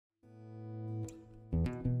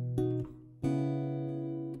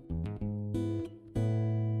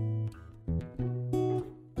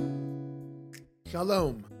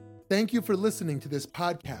Shalom. Thank you for listening to this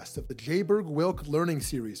podcast of the Jayberg Wilk Learning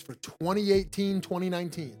Series for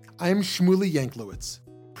 2018-2019. I am Shmuley Yanklowitz,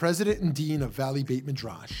 President and Dean of Valley Beit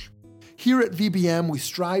Midrash. Here at VBM, we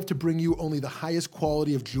strive to bring you only the highest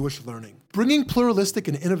quality of Jewish learning, bringing pluralistic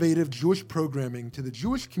and innovative Jewish programming to the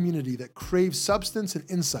Jewish community that craves substance and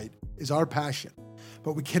insight is our passion,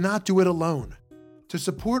 but we cannot do it alone. To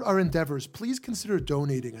support our endeavors, please consider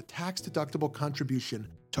donating a tax-deductible contribution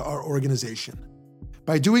to our organization.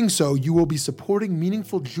 By doing so, you will be supporting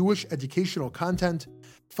meaningful Jewish educational content,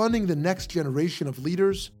 funding the next generation of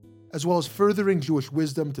leaders, as well as furthering Jewish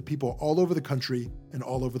wisdom to people all over the country and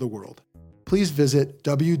all over the world. Please visit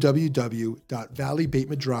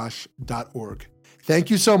www.valleybeitmidrash.org. Thank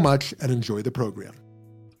you so much and enjoy the program.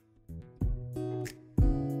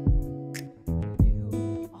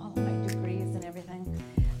 All my degrees and everything.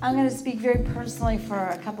 I'm going to speak very personally for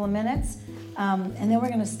a couple of minutes, and then we're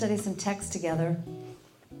going to study some text together.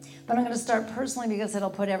 But I'm going to start personally because it'll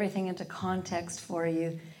put everything into context for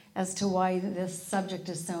you as to why this subject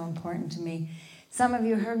is so important to me. Some of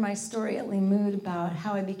you heard my story at Limud about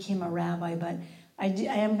how I became a rabbi, but I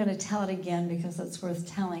am going to tell it again because it's worth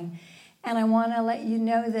telling. And I want to let you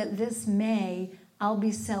know that this May, I'll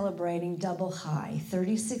be celebrating double high,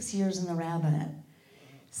 36 years in the rabbinate.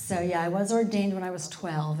 So yeah, I was ordained when I was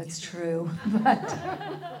 12, it's true. But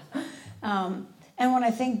and when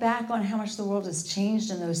I think back on how much the world has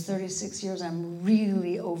changed in those 36 years, I'm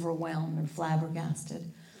really overwhelmed and flabbergasted.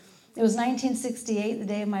 It was 1968, the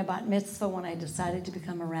day of my bat mitzvah, when I decided to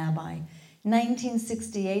become a rabbi.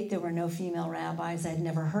 1968, there were no female rabbis. I'd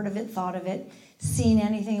never heard of it, thought of it, seen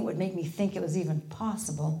anything that would make me think it was even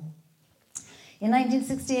possible. In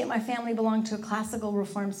 1968, my family belonged to a classical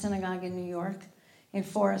Reform synagogue in New York, in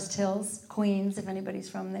Forest Hills, Queens, if anybody's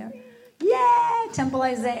from there. Yeah, Temple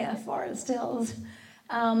Isaiah, Forest Hills.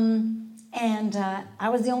 And I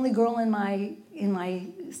was the only girl in my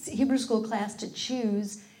Hebrew school class to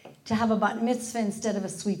choose to have a bat mitzvah instead of a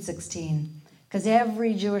sweet 16, because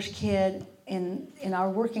every Jewish kid in our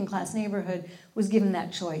working class neighborhood was given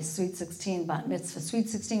that choice, sweet 16, bat mitzvah. Sweet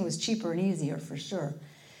 16 was cheaper and easier for sure.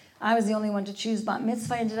 I was the only one to choose bat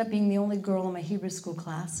mitzvah. I ended up being the only girl in my Hebrew school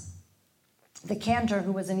class. The cantor,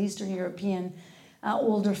 who was an Eastern European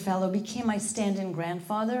older fellow, became my stand-in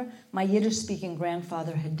grandfather. My Yiddish-speaking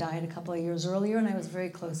grandfather had died a couple of years earlier, and I was very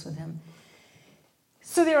close with him.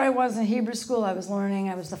 So there I was in Hebrew school. I was learning.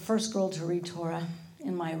 I was the first girl to read Torah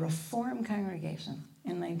in my Reform congregation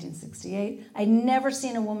in 1968. I'd never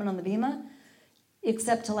seen a woman on the bima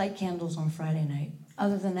except to light candles on Friday night.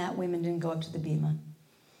 Other than that, women didn't go up to the bima.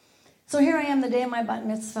 So here I am the day of my bat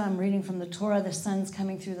mitzvah. I'm reading from the Torah. The sun's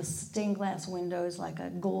coming through the stained glass windows like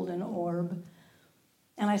a golden orb.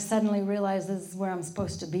 And I suddenly realized this is where I'm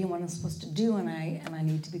supposed to be, what I'm supposed to do, and I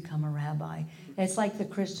need to become a rabbi. It's like the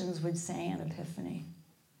Christians would say in Epiphany.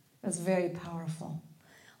 It was very powerful.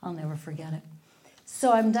 I'll never forget it.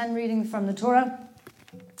 So I'm done reading from the Torah,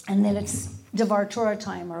 and then it's Devar Torah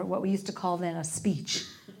time, or what we used to call then a speech,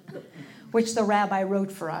 which the rabbi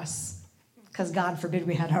wrote for us, because God forbid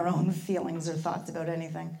we had our own feelings or thoughts about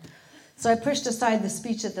anything. So I pushed aside the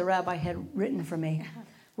speech that the rabbi had written for me,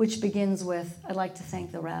 which begins with, I'd like to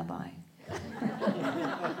thank the rabbi.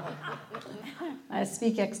 I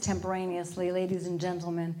speak extemporaneously, ladies and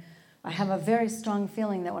gentlemen. I have a very strong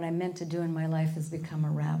feeling that what I meant to do in my life is become a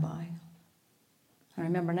rabbi. I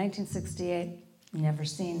remember 1968, never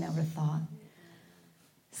seen, never thought.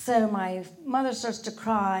 So my mother starts to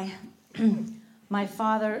cry. My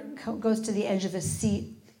father goes to the edge of his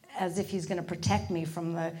seat as if he's going to protect me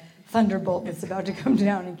from the thunderbolt that's about to come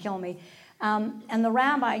down and kill me. And the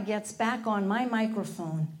rabbi gets back on my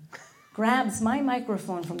microphone, grabs my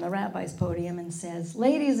microphone from the rabbi's podium and says,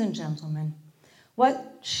 "Ladies and gentlemen,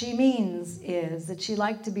 what she means is that she'd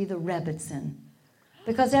like to be the Rebbitzin,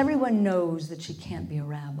 because everyone knows that she can't be a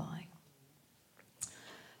rabbi."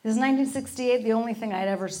 This is 1968. The only thing I'd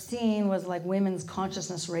ever seen was like women's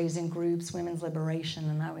consciousness-raising groups, women's liberation,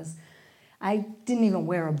 and I didn't even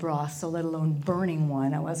wear a bra, so let alone burning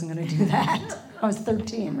one. I wasn't going to do that. I was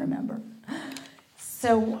 13, remember.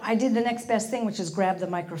 So I did the next best thing, which is grab the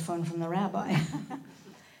microphone from the rabbi.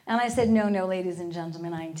 And I said, no, ladies and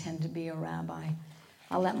gentlemen, I intend to be a rabbi.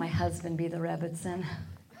 I'll let my husband be the Rebbitzin.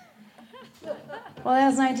 Well, that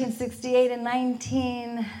was 1968.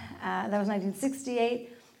 That was 1968.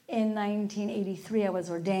 In 1983, I was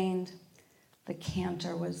ordained. The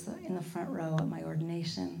cantor was in the front row at my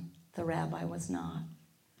ordination. The rabbi was not.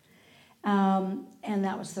 And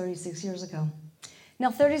that was 36 years ago. Now,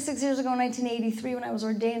 36 years ago, in 1983, when I was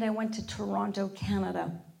ordained, I went to Toronto,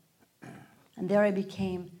 Canada. And there I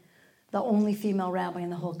became the only female rabbi in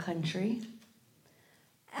the whole country.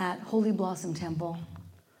 at Holy Blossom Temple.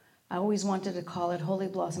 I always wanted to call it Holy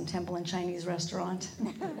Blossom Temple and Chinese Restaurant,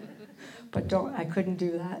 but I couldn't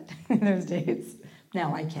do that in those days.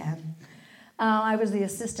 Now I can. I was the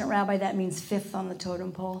assistant rabbi. That means fifth on the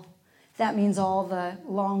totem pole. That means all the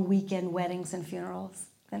long weekend weddings and funerals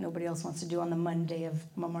that nobody else wants to do on the Monday of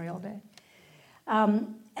Memorial Day.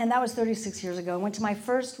 And that was 36 years ago. I went to my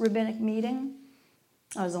first rabbinic meeting.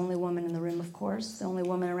 I was the only woman in the room, of course, the only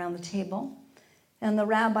woman around the table. And the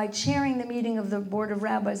rabbi chairing the meeting of the Board of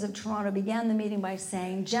Rabbis of Toronto began the meeting by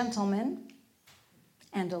saying, "Gentlemen,"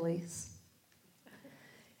 and Elise.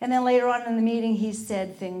 And then later on in the meeting, he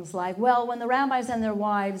said things like, "Well, when the rabbis and their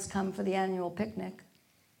wives come for the annual picnic,"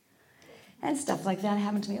 and stuff like that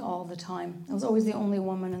happened to me all the time. I was always the only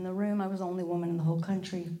woman in the room. I was the only woman in the whole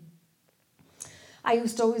country. I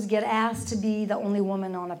used to always get asked to be the only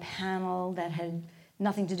woman on a panel that had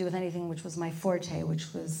nothing to do with anything which was my forte,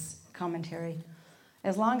 which was commentary.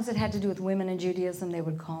 As long as it had to do with women in Judaism, they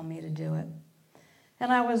would call me to do it.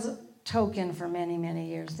 And I was token for many, many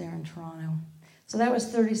years there in Toronto. So that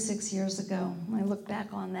was 36 years ago. I look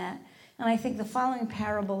back on that, and I think the following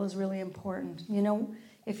parable is really important. You know,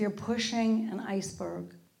 if you're pushing an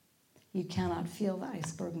iceberg, you cannot feel the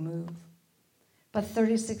iceberg move. But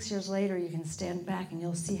 36 years later, you can stand back and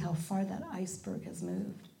you'll see how far that iceberg has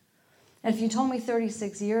moved. And if you told me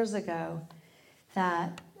 36 years ago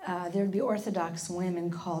that there'd be Orthodox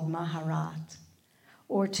women called Maharat,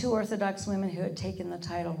 or 2 Orthodox women who had taken the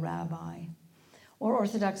title rabbi, or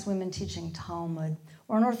Orthodox women teaching Talmud,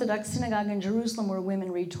 or an Orthodox synagogue in Jerusalem where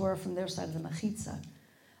women read Torah from their side of the Mechitza,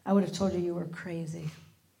 I would have told you were crazy.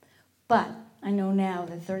 But I know now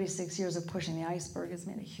that 36 years of pushing the iceberg has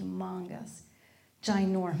made a humongous,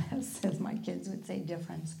 ginormous, as my kids would say,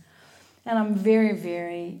 difference. And I'm very,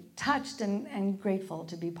 very touched and grateful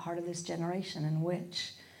to be part of this generation in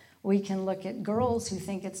which we can look at girls who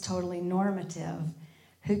think it's totally normative,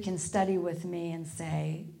 who can study with me and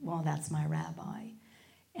say, well, that's my rabbi,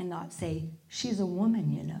 and not say, she's a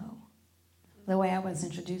woman, you know. The way I was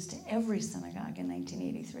introduced to every synagogue in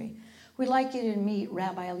 1983. We'd like you to meet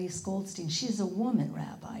Rabbi Elise Goldstein. She's a woman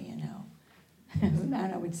rabbi, you know. And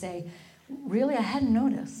I would say, really? I hadn't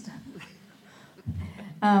noticed.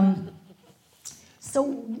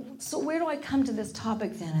 So where do I come to this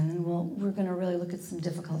topic then? And then we're going to really look at some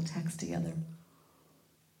difficult texts together.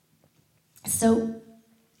 So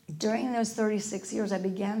during those 36 years, I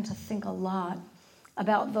began to think a lot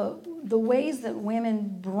about the ways that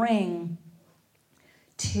women bring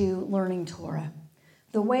to learning Torah.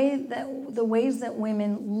 The ways that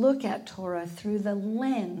women look at Torah through the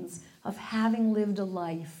lens of having lived a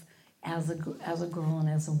life as a girl and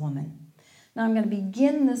as a woman. Now I'm going to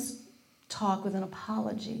begin this talk with an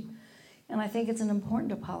apology, and I think it's an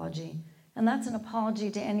important apology, and that's an apology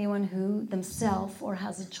to anyone who themselves or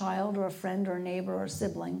has a child or a friend or a neighbor or a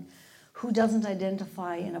sibling who doesn't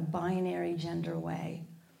identify in a binary gender way,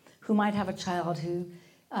 who might have a child who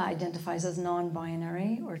identifies as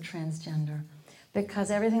non-binary or transgender,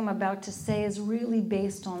 because everything I'm about to say is really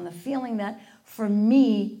based on the feeling that for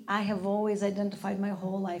me, I have always identified my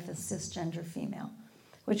whole life as cisgender female,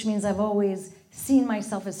 which means I've always seen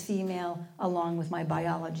myself as female along with my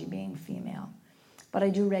biology being female. But I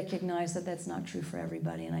do recognize that that's not true for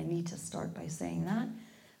everybody, and I need to start by saying that.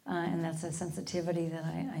 And that's a sensitivity that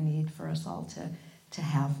I need for us all to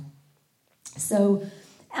have. So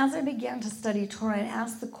as I began to study Torah, I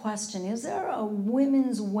asked the question, is there a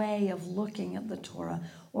women's way of looking at the Torah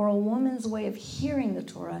or a woman's way of hearing the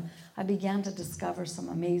Torah? I began to discover some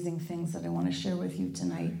amazing things that I want to share with you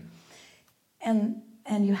tonight.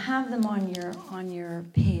 And you have them on your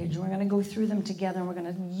page. We're going to go through them together, and we're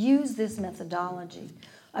going to use this methodology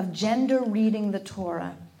of gender reading the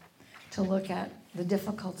Torah to look at the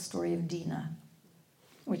difficult story of Dinah,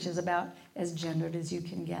 which is about as gendered as you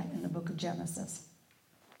can get in the book of Genesis.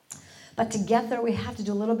 But to get there, we have to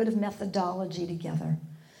do a little bit of methodology together.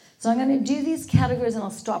 So I'm going to do these categories, and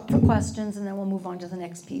I'll stop for questions, and then we'll move on to the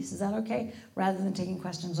next piece. Is that okay? Rather than taking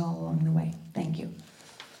questions all along the way. Thank you.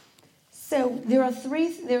 So there are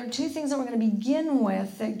two things that we're going to begin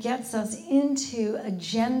with that gets us into a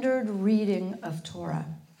gendered reading of Torah.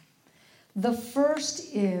 The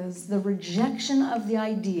first is the rejection of the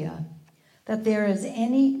idea that there is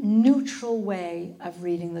any neutral way of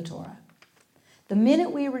reading the Torah. The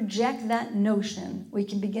minute we reject that notion, we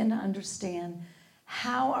can begin to understand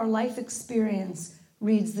how our life experience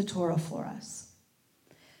reads the Torah for us.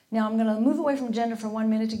 Now, I'm going to move away from gender for 1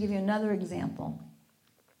 minute to give you another example.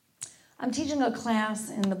 I'm teaching a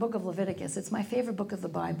class in the book of Leviticus. It's my favorite book of the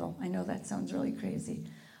Bible. I know that sounds really crazy.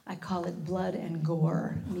 I call it Blood and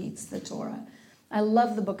Gore Meets the Torah. I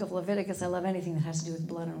love the book of Leviticus. I love anything that has to do with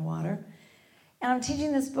blood and water. And I'm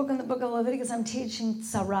teaching this book in the book of Leviticus. I'm teaching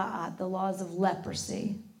Tzara'at, the laws of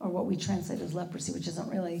leprosy, or what we translate as leprosy, which isn't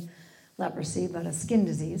really leprosy, but a skin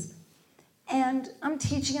disease. And I'm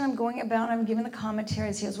teaching, and I'm going about, and I'm giving the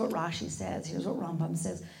commentaries. Here's what Rashi says. Here's what Rambam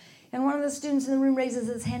says. And one of the students in the room raises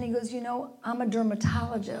his hand. He goes, I'm a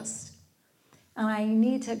dermatologist, and I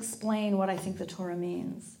need to explain what I think the Torah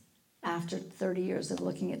means after 30 years of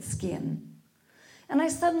looking at skin. And I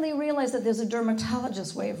suddenly realized that there's a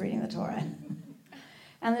dermatologist way of reading the Torah.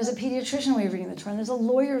 And there's a pediatrician way of reading the Torah. And there's a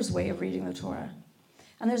lawyer's way of reading the Torah.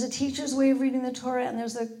 And there's a teacher's way of reading the Torah. And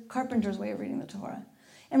there's a carpenter's way of reading the Torah.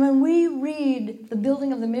 And when we read the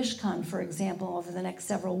building of the Mishkan, for example, over the next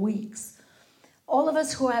several weeks, all of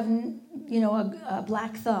us who have, a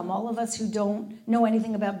black thumb, all of us who don't know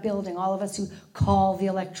anything about building, all of us who call the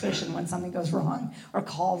electrician when something goes wrong or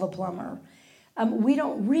call the plumber, we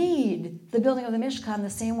don't read the building of the Mishkan the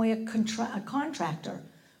same way a contractor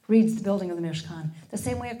reads the building of the Mishkan, the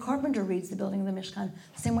same way a carpenter reads the building of the Mishkan,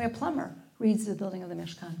 the same way a plumber reads the building of the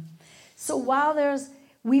Mishkan. So while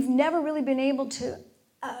we've never really been able to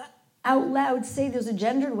out loud say there's a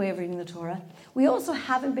gendered way of reading the Torah, we also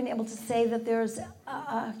haven't been able to say that there's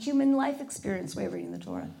a human life experience way of reading the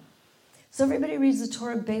Torah. So everybody reads the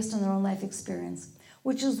Torah based on their own life experience,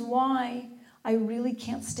 which is why I really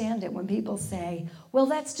can't stand it when people say, well,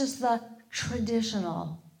 that's just the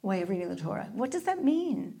traditional way of reading the Torah. What does that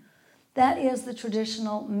mean? That is the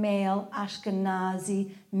traditional male,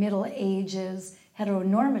 Ashkenazi, Middle Ages,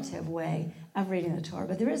 heteronormative way of reading the Torah.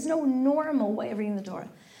 But there is no normal way of reading the Torah,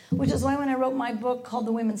 which is why when I wrote my book called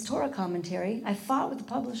The Women's Torah Commentary, I fought with the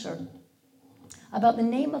publisher about the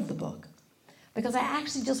name of the book, because I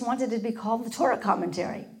actually just wanted it to be called The Torah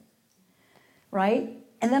Commentary, right?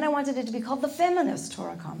 And then I wanted it to be called The Feminist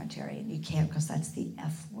Torah Commentary. And you can't, because that's the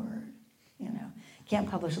F word, Can't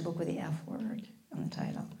publish a book with the F word in the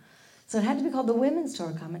title. So it had to be called The Women's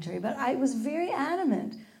Torah Commentary, but I was very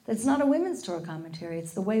adamant that it's not a women's Torah commentary.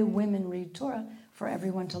 It's the way women read Torah for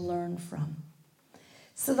everyone to learn from.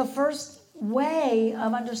 So the first way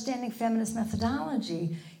of understanding feminist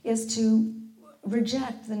methodology is to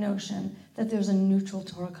reject the notion that there's a neutral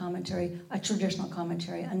Torah commentary, a traditional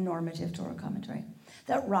commentary, a normative Torah commentary.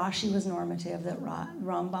 That Rashi was normative, that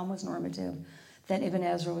Rambam was normative, that Ibn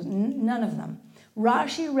Ezra was, none of them.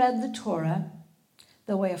 Rashi read the Torah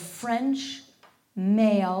the way a French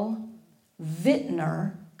male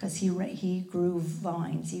vintner, because he grew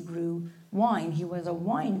vines, he grew wine, he was a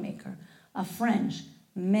winemaker, a French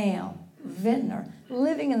male vintner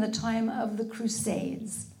living in the time of the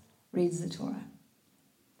Crusades reads the Torah.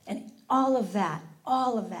 And all of that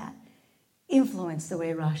influenced the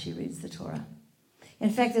way Rashi reads the Torah. In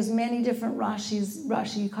fact, there's many different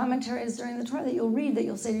Rashi commentaries during the Torah that you'll read that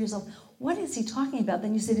you'll say to yourself, what is he talking about?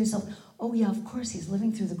 Then you say to yourself, oh yeah, of course, he's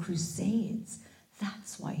living through the Crusades.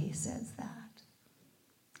 That's why he says that.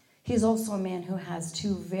 He's also a man who has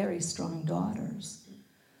two very strong daughters,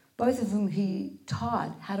 both of whom he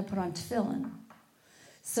taught how to put on tefillin.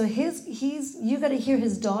 So you got to hear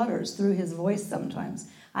his daughters through his voice sometimes.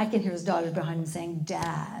 I can hear his daughters behind him saying,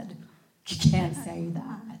 Dad, you can't say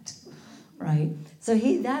that, right? So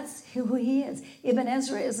that's who he is. Ibn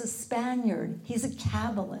Ezra is a Spaniard. He's a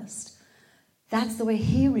Kabbalist. That's the way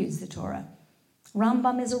he reads the Torah.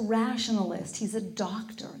 Rambam is a rationalist. He's a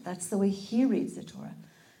doctor. That's the way he reads the Torah.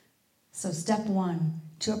 So step one,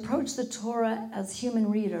 to approach the Torah as human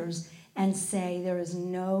readers and say there is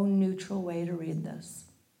no neutral way to read this.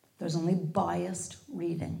 There's only biased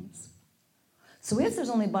readings. So if there's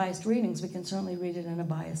only biased readings, we can certainly read it in a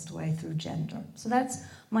biased way through gender. So that's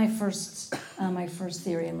my first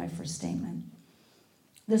theory and my first statement.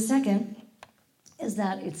 The second is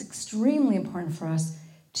that it's extremely important for us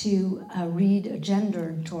to read a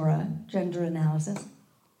gendered Torah, gender analysis.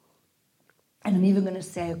 And I'm even going to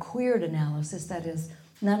say a queered analysis, that is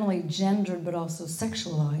not only gendered but also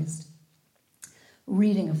sexualized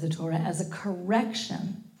reading of the Torah as a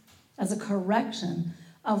correction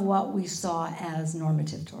of what we saw as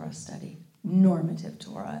normative Torah study, normative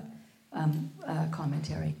Torah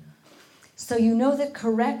commentary. So you know that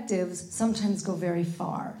correctives sometimes go very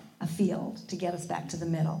far afield to get us back to the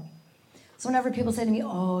middle. So whenever people say to me,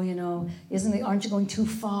 oh, aren't you going too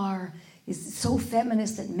far? It's so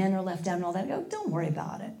feminist that men are left out and all that. I go, don't worry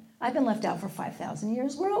about it. I've been left out for 5,000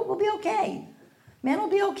 years. We'll be okay. Men will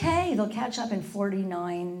be okay. They'll catch up in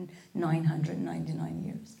 999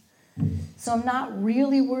 years. So I'm not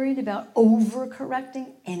really worried about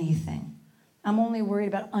overcorrecting anything. I'm only worried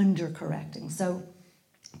about undercorrecting. So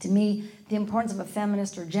to me, the importance of a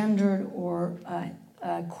feminist or gendered or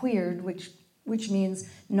queered, which means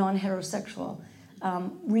non-heterosexual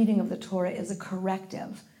reading of the Torah is a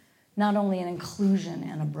corrective, not only an inclusion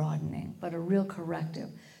and a broadening, but a real corrective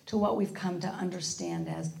to what we've come to understand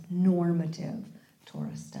as normative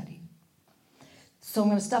Torah study. So I'm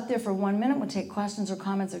going to stop there for 1 minute. We'll take questions or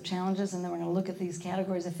comments or challenges, and then we're going to look at these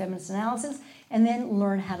categories of feminist analysis and then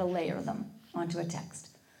learn how to layer them onto a text.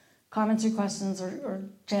 Comments or questions or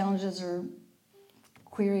challenges or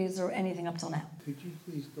queries or anything up till now? Could you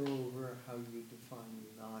please go over how you define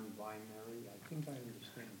non-binary? I think I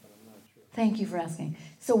understand, but I'm not sure. Thank you for asking.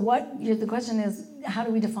 So the question is, how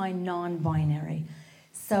do we define non-binary?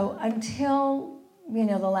 So until,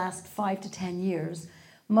 the last 5 to 10 years,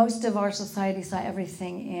 most of our society saw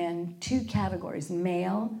everything in two categories,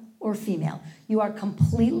 male or female. You are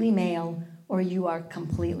completely male or you are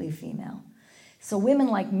completely female. So women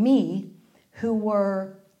like me, who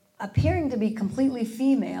were appearing to be completely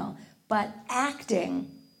female, but acting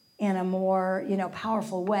in a more,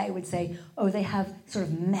 powerful way, would say, oh, they have sort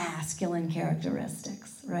of masculine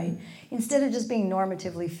characteristics, right? Instead of just being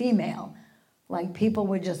normatively female, like people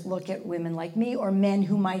would just look at women like me or men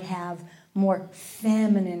who might have more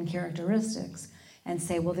feminine characteristics and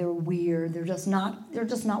say, well, they're weird. They're just not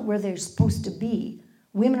where they're supposed to be.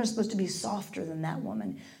 Women are supposed to be softer than that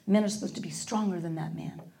woman. Men are supposed to be stronger than that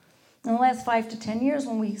man. In the last 5 to 10 years,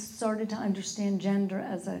 when we started to understand gender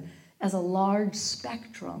as a large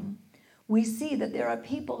spectrum, we see that there are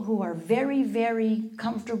people who are very, very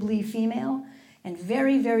comfortably female and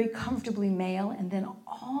very, very comfortably male, and then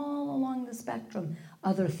all along the spectrum,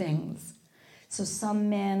 other things. So some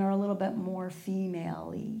men are a little bit more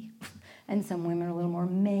female-y, and some women are a little more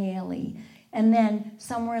male-y. And then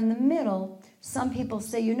somewhere in the middle, some people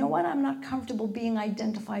say, you know what, I'm not comfortable being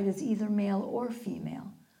identified as either male or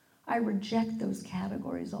female. I reject those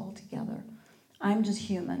categories altogether. I'm just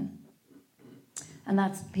human. And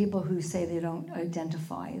that's people who say they don't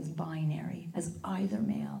identify as binary, as either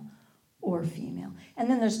male or female. And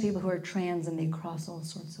then there's people who are trans and they cross all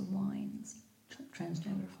sorts of lines,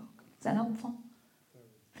 transgender folk. Is that helpful?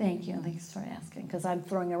 Thank you, and thanks for asking, because I'm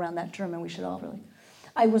throwing around that term and we should all really...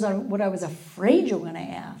 What I was afraid you were going to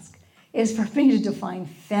ask is for me to define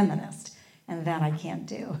feminist, and that I can't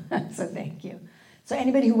do, so thank you. So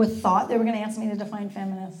anybody who thought they were going to ask me to define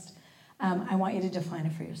feminist, I want you to define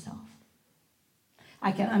it for yourself.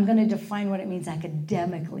 I'm going to define what it means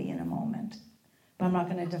academically in a moment, but I'm not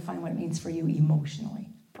going to define what it means for you emotionally,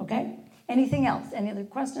 okay? Anything else? Any other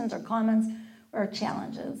questions or comments or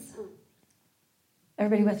challenges?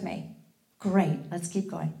 Everybody with me? Great, let's keep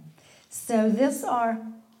going. So there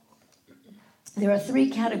are 3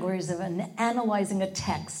 categories of analyzing a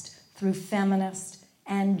text through feminist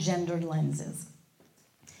and gendered lenses.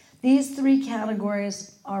 These 3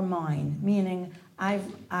 categories are mine, meaning I've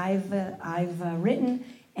written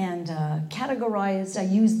and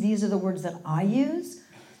categorized. These are the words that I use.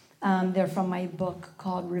 They're from my book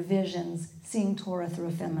called Revisions, Seeing Torah Through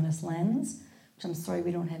a Feminist Lens, which I'm sorry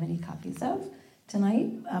we don't have any copies of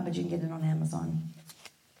tonight, but you can get it on Amazon.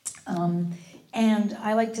 And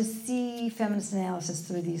I like to see feminist analysis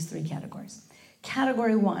through these 3 categories.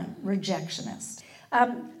 Category 1, rejectionist.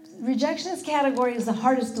 Rejectionist category is the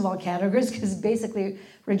hardest of all categories because basically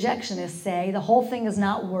rejectionists say the whole thing is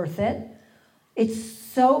not worth it. It's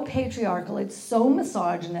so patriarchal, it's so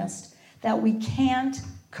misogynist that we can't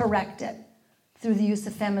correct it through the use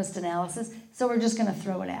of feminist analysis, so we're just going to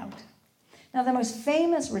throw it out. Now, the most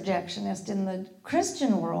famous rejectionist in the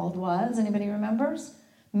Christian world was, anybody remembers?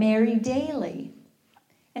 Mary Daly.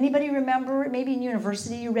 Anybody remember, maybe in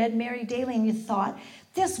university you read Mary Daly and you thought,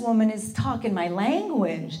 this woman is talking my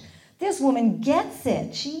language. This woman gets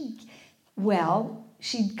it. She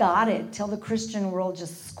got it till the Christian world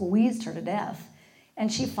just squeezed her to death.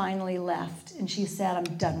 And she finally left and she said,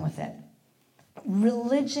 I'm done with it.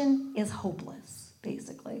 Religion is hopeless,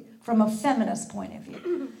 basically, from a feminist point of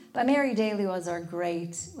view. But Mary Daly was our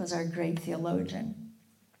great theologian.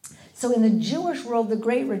 So in the Jewish world, the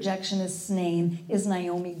great rejectionist's name is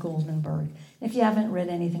Naomi Goldenberg. If you haven't read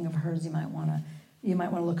anything of hers, you might want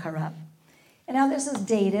to look her up. And now this is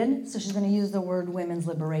dated, so she's going to use the word women's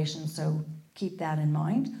liberation, so keep that in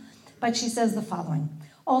mind. But she says the following: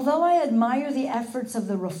 although I admire the efforts of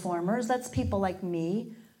the reformers, that's people like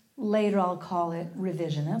me, later I'll call it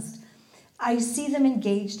revisionist, I see them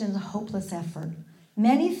engaged in a hopeless effort.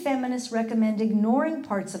 Many feminists recommend ignoring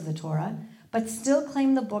parts of the Torah, but still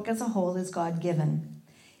claim the book as a whole is God-given.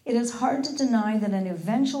 It is hard to deny that an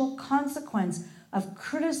eventual consequence of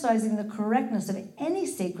criticizing the correctness of any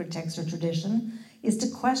sacred text or tradition is to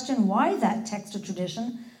question why that text or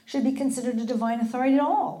tradition should be considered a divine authority at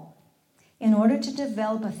all. In order to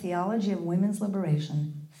develop a theology of women's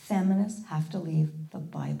liberation, feminists have to leave the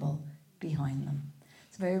Bible behind them.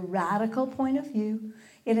 It's a very radical point of view.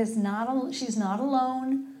 She's not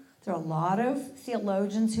alone. There are a lot of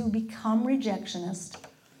theologians who become rejectionist,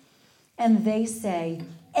 and they say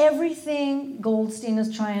everything Goldstein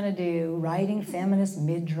is trying to do, writing feminist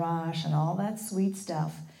midrash and all that sweet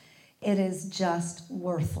stuff, it is just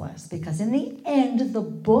worthless, because in the end, the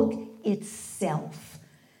book itself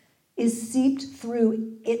is seeped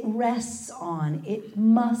through, it rests on, it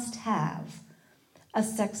must have a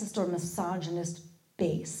sexist or misogynist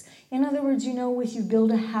base. In other words, if you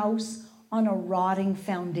build a house on a rotting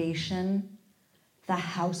foundation, the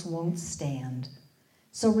house won't stand.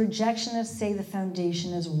 So rejectionists say the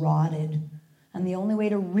foundation is rotted, and the only way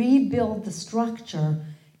to rebuild the structure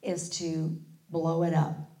is to blow it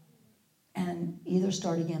up and either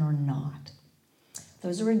start again or not.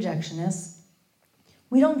 Those are rejectionists.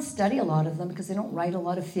 We don't study a lot of them because they don't write a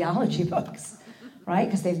lot of theology books, right?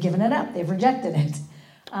 Because they've given it up, they've rejected it.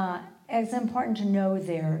 It's important to know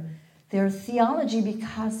their theology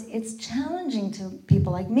because it's challenging to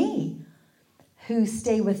people like me who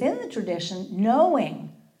stay within the tradition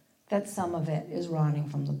knowing that some of it is rotting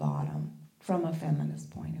from the bottom from a feminist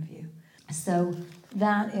point of view. So those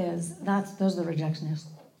are the rejectionists.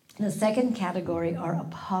 The second category are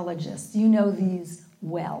apologists. You know these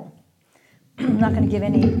well. I'm not going to give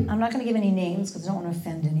any names because I don't want to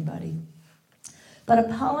offend anybody. But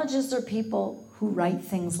apologists are people who write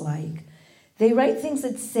things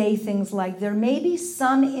that say things like, there may be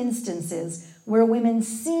some instances where women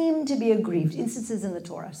seem to be aggrieved, instances in the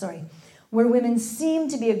Torah, where women seem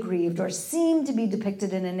to be aggrieved or seem to be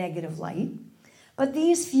depicted in a negative light, but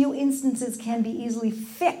these few instances can be easily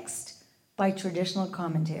fixed by traditional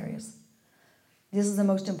commentaries. This is the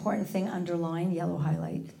most important thing, underline, yellow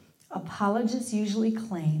highlight. Apologists usually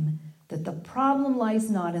claim that the problem lies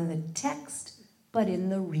not in the text, but in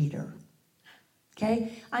the reader.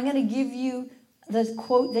 Okay? I'm going to give you the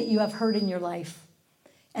quote that you have heard in your life,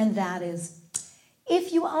 and that is,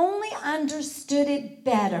 if you only understood it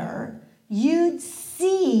better, you'd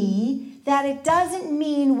see that it doesn't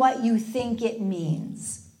mean what you think it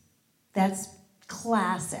means. That's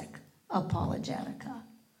classic apologetica.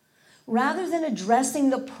 Rather than addressing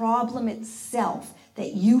the problem itself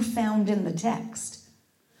that you found in the text,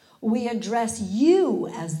 we address you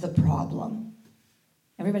as the problem.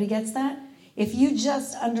 Everybody gets that? If you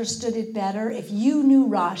just understood it better, if you knew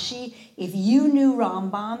Rashi, if you knew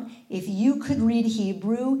Rambam, if you could read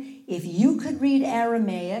Hebrew, if you could read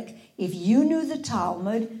Aramaic, if you knew the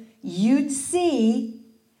Talmud, you'd see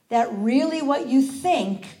that really what you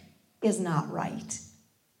think is not right.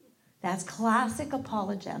 That's classic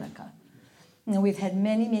apologetica. Now, we've had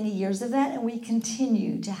many, many years of that, and we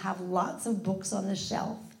continue to have lots of books on the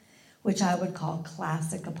shelf, which I would call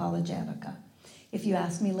classic apologetica. If you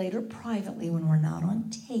ask me later privately when we're not on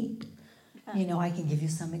tape, I can give you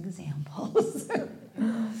some examples. You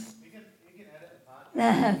can edit the podcast.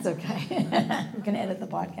 That's okay. We can edit the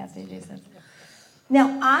podcast, AJ says.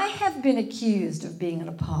 Now, I have been accused of being an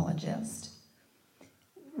apologist,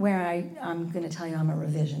 where I'm going to tell you I'm a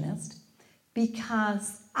revisionist,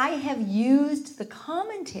 because I have used the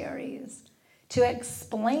commentaries to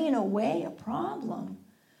explain away a problem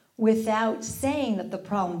without saying that the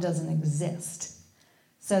problem doesn't exist.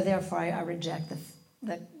 So therefore, I reject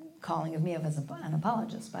the calling of me as an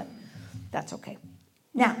apologist, but that's okay.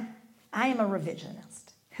 Now, I am a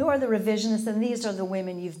revisionist. Who are the revisionists? And these are the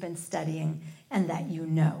women you've been studying and that you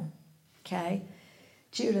know, okay?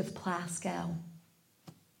 Judith Plaskow,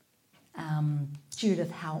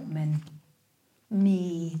 Judith Hauptman,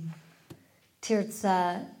 me,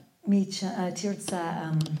 Tikva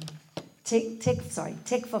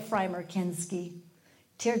Freimer-Kensky,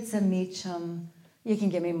 Tirza Meacham. You can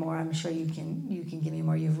give me more. I'm sure you can give me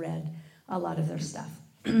more. You've read a lot of their stuff.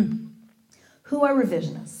 Who are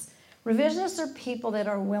revisionists? Revisionists are people that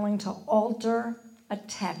are willing to alter a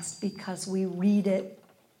text because we read it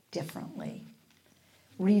differently.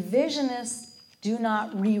 Revisionists do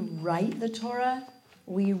not rewrite the Torah.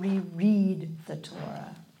 We reread the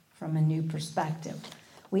Torah from a new perspective.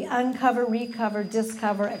 We uncover, recover,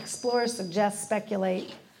 discover, explore, suggest,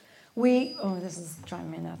 speculate. This is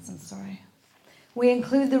driving me nuts, I'm sorry. We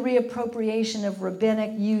include the reappropriation of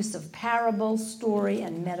rabbinic use of parable, story,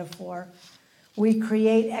 and metaphor. We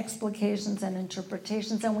create explications and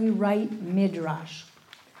interpretations, and we write midrash.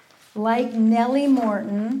 Like Nellie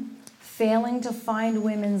Morton, failing to find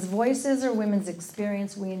women's voices or women's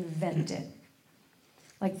experience, we invent it.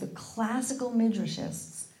 Like the classical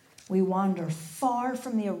midrashists, we wander far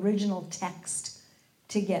from the original text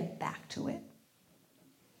to get back to it.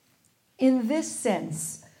 In this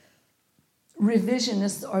sense,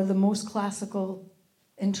 revisionists are the most classical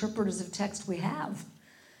interpreters of text we have.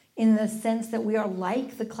 in the sense that we are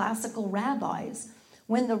like the classical rabbis.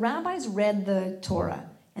 When the rabbis read the Torah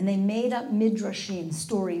and they made up midrashim,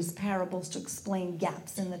 stories, parables to explain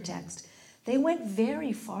gaps in the text, they went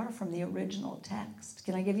very far from the original text.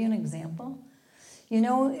 Can I give you an example? You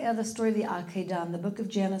know the story of the Akedah in the book of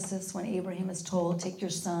Genesis when Abraham is told, take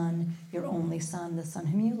your son, your only son, the son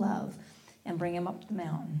whom you love, and bring him up to the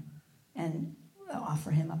mountain and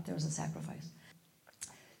offer him up there as a sacrifice.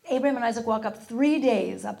 Abraham and Isaac walk up 3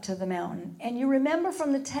 days up to the mountain. And you remember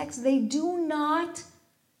from the text, they do not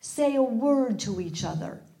say a word to each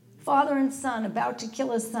other. Father and son about to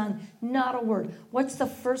kill his son, not a word. What's the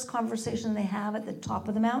first conversation they have at the top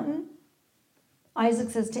of the mountain? Isaac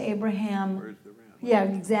says to Abraham, Where's the ram? yeah,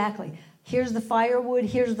 exactly. Here's the firewood,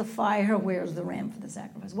 here's the fire, where's the ram for the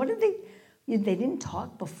sacrifice? What did they didn't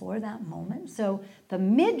talk before that moment. So the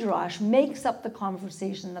Midrash makes up the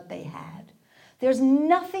conversation that they had. There's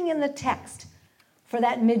nothing in the text for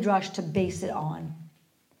that Midrash to base it on.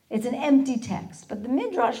 It's an empty text, but the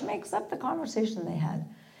Midrash makes up the conversation they had.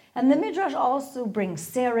 And the Midrash also brings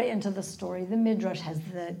Sarah into the story. The Midrash has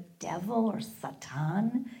the devil or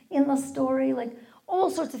Satan in the story, like all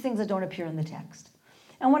sorts of things that don't appear in the text.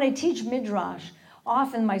 And when I teach Midrash,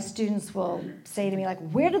 often my students will say to me, like,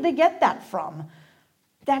 where did they get that from?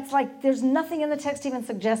 That's like, there's nothing in the text to even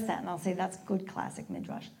suggest that. And I'll say, that's good classic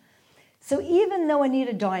Midrash. So even though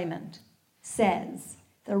Anita Diamond says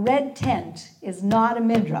the red tent is not a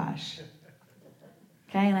Midrash,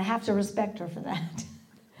 okay, and I have to respect her for that.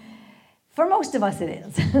 For most of us, it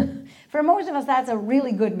is. For most of us, that's a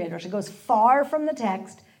really good Midrash. It goes far from the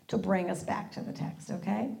text to bring us back to the text,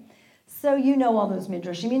 okay? So you know all those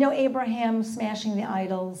Midrashim. You know Abraham smashing the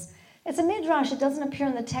idols. It's a Midrash. It doesn't appear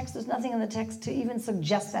in the text. There's nothing in the text to even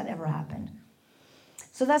suggest that ever happened.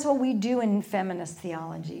 So that's what we do in feminist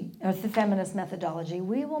theology, or the feminist methodology.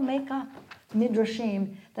 We will make up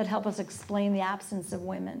Midrashim that help us explain the absence of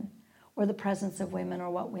women, or the presence of women, or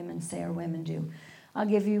what women say or women do. I'll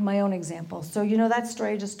give you my own example. So you know that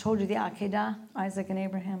story I just told you, the Akedah, Isaac and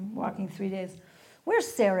Abraham walking 3 days. Where's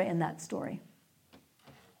Sarah in that story?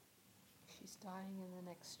 She's dying in the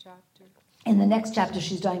next chapter. In the next chapter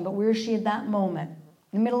she's dying, but where is she at that moment?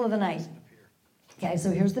 In the middle of the night. Okay, so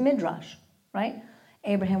here's the Midrash, right?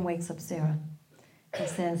 Abraham wakes up Sarah. He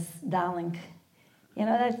says, darling, you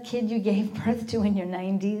know that kid you gave birth to in your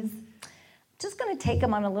 90s? Just going to take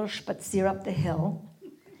him on a little spatzir up the hill.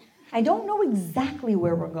 I don't know exactly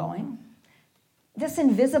where we're going. This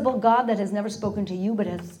invisible God that has never spoken to you but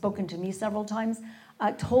has spoken to me several times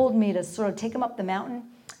told me to sort of take him up the mountain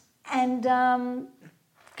and going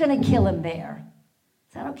to kill him there.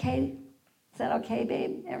 Is that okay? Is that okay,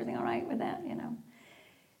 babe? Everything all right with that, you know?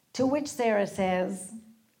 To which Sarah says,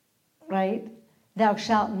 right, thou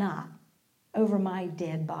shalt not over my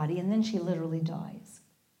dead body. And then she literally dies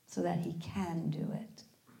so that he can do it,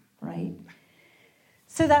 right?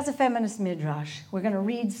 So that's a feminist midrash. We're going to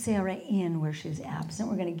read Sarah in where she's absent.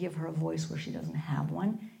 We're going to give her a voice where she doesn't have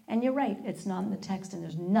one. And you're right, it's not in the text, and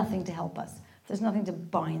there's nothing to help us. There's nothing to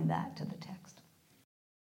bind that to the text.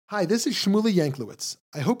 Hi, this is Shmuley Yanklowitz.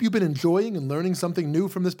 I hope you've been enjoying and learning something new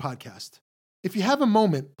from this podcast. If you have a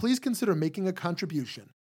moment, please consider making a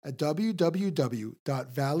contribution at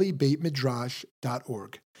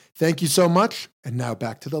www.valleybeitmidrash.org. Thank you so much, and now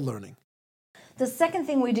back to the learning. The second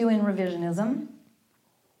thing we do in revisionism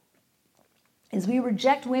is we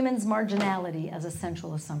reject women's marginality as a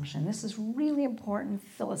central assumption. This is really important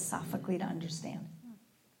philosophically to understand.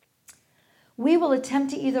 We will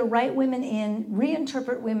attempt to either write women in,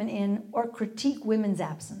 reinterpret women in, or critique women's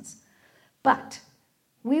absence. But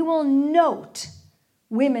we will note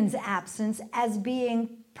women's absence as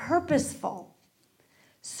being purposeful.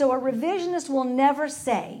 So a revisionist will never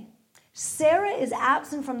say, Sarah is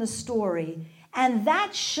absent from the story, and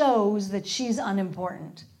that shows that she's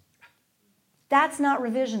unimportant. That's not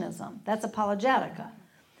revisionism. That's apologetica.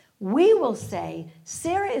 We will say,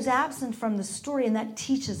 Sarah is absent from the story, and that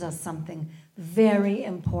teaches us something very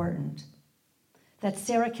important. That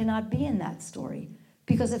Sarah cannot be in that story.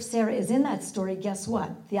 Because if Sarah is in that story, guess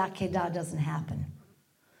what? The Akedah doesn't happen.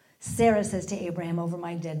 Sarah says to Abraham, over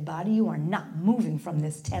my dead body, you are not moving from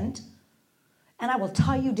this tent. And I will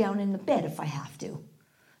tie you down in the bed if I have to.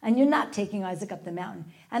 And you're not taking Isaac up the mountain.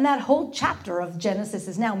 And that whole chapter of Genesis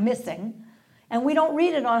is now missing. And we don't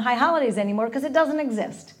read it on high holidays anymore because it doesn't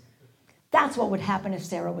exist. That's what would happen if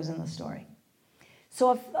Sarah was in the story.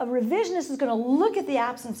 So if a revisionist is going to look at the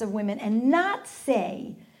absence of women and not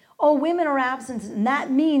say, oh, women are absent, and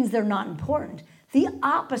that means they're not important. The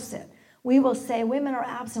opposite. We will say women are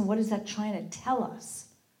absent. What is that trying to tell us?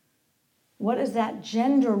 What does that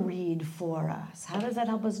gender read for us? How does that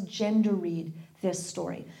help us gender read this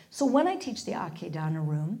story. So when I teach the Akedana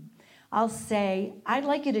room, I'll say, I'd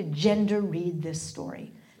like you to gender read this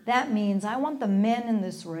story. That means I want the men in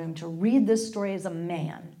this room to read this story as a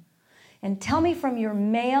man and tell me from your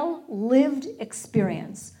male lived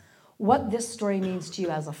experience what this story means to you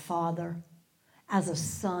as a father, as a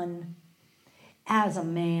son, as a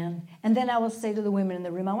man. And then I will say to the women in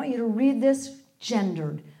the room, I want you to read this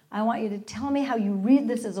gendered. I want you to tell me how you read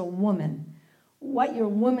this as a woman, what your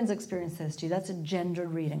woman's experience says to you. That's a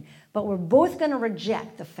gendered reading. But we're both going to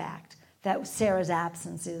reject the fact that Sarah's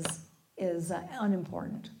absence is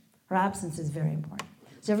unimportant. Her absence is very important.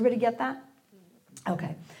 Does everybody get that?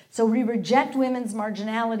 Okay. So we reject women's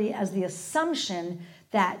marginality as the assumption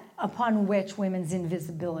that upon which women's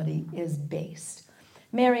invisibility is based.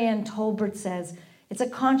 Marianne Tolbert says, it's a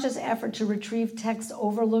conscious effort to retrieve texts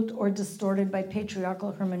overlooked or distorted by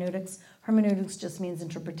patriarchal hermeneutics. Hermeneutics just means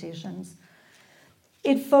interpretations.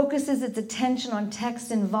 It focuses its attention on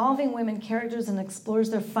texts involving women characters and explores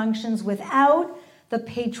their functions without the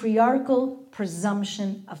patriarchal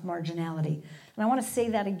presumption of marginality. And I want to say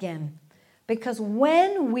that again, because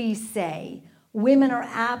when we say women are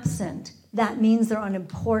absent, that means they're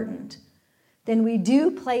unimportant, then we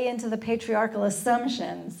do play into the patriarchal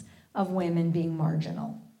assumptions of women being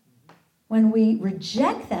marginal. When we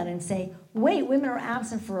reject that and say, wait, women are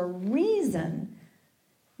absent for a reason,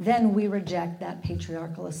 then we reject that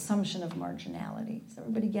patriarchal assumption of marginality. Is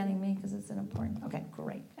everybody getting me? Because it's an important. Okay,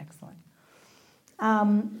 great, excellent.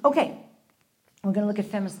 Okay, we're going to look at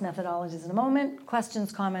feminist methodologies in a moment.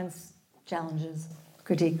 Questions, comments, challenges,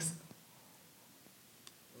 critiques.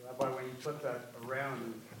 Rabbi, when you put that around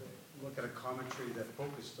and look at a commentary that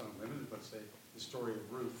focused on women, let's say the story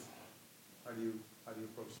of Ruth, how do you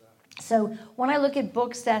approach that? So when I look at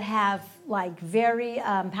books that have like very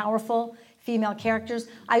powerful female characters,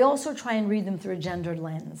 I also try and read them through a gendered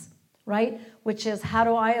lens, right? Which is, how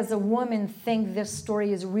do I as a woman think this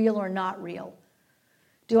story is real or not real?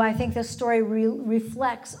 Do I think this story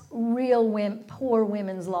reflects real poor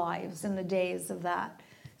women's lives in the days of that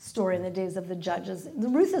story, in the days of the judges?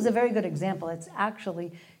 Ruth is a very good example. It's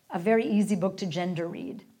actually a very easy book to gender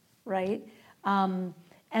read, right? And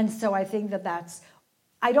so I think that's,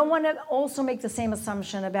 I don't want to also make the same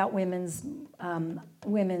assumption about women's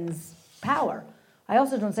power. I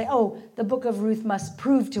also don't say, oh, the book of Ruth must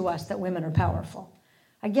prove to us that women are powerful.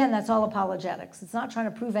 Again, that's all apologetics. It's not trying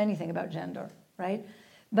to prove anything about gender, right?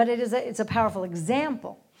 But it's a powerful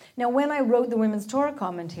example. Now, when I wrote the Women's Torah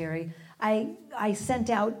commentary, I sent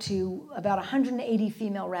out to about 180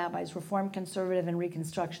 female rabbis, Reformed, Conservative, and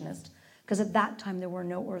Reconstructionist, because at that time there were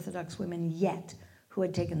no Orthodox women yet who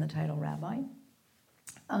had taken the title rabbi.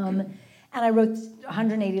 And I wrote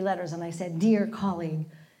 180 letters, and I said, dear colleague,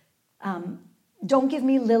 don't give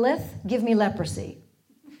me Lilith, give me leprosy,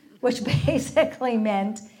 which basically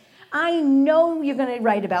meant, I know you're going to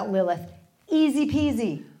write about Lilith. Easy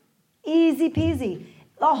peasy. Easy peasy.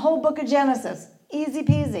 The whole book of Genesis. Easy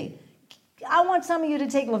peasy. I want some of you to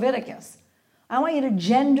take Leviticus. I want you to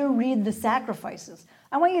gender read the sacrifices.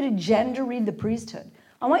 I want you to gender read the priesthood.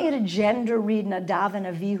 I want you to gender read Nadav and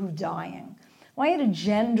Avihu dying. I want you to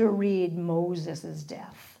gender read Moses'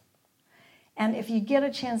 death. And if you get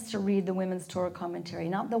a chance to read the Women's Torah commentary,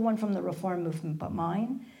 not the one from the Reform movement, but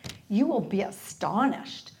mine, you will be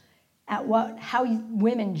astonished at how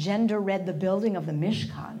women gender read the building of the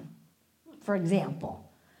Mishkan, for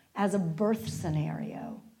example, as a birth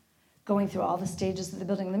scenario, going through all the stages of the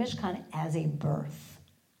building of the Mishkan as a birth.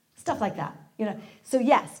 Stuff like that. So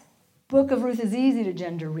yes, Book of Ruth is easy to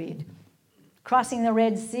gender read. Crossing the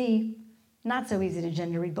Red Sea, not so easy to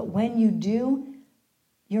gender read, but when you do,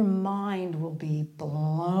 your mind will be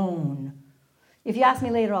blown. If you ask me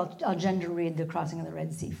later, I'll gender read the crossing of the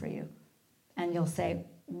Red Sea for you. And you'll say,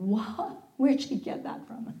 what? Where'd she get that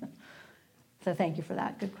from? So thank you for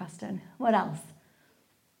that. Good question. What else?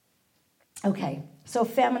 Okay, so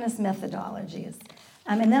feminist methodologies.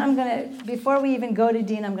 And then I'm going to, before we even go to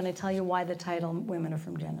Dean, I'm going to tell you why the title Women Are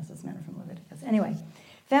From Genesis, Men Are From Leviticus. Anyway,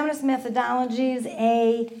 feminist methodologies.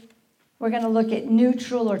 We're going to look at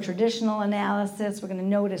neutral or traditional analysis. We're going to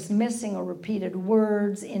notice missing or repeated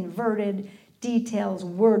words, inverted details,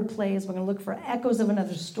 word plays. We're going to look for echoes of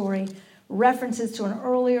another story, references to an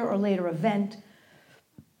earlier or later event.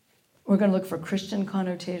 We're going to look for Christian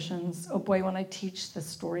connotations. Oh boy, when I teach the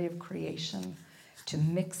story of creation to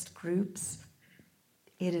mixed groups,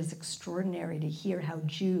 it is extraordinary to hear how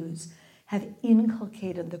Jews have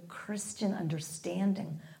inculcated the Christian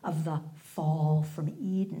understanding of the fall from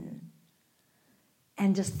Eden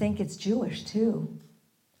and just think it's Jewish too,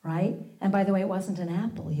 right? And by the way, it wasn't an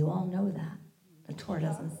apple. You all know that. The Torah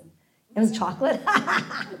doesn't. It was chocolate?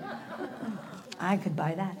 I could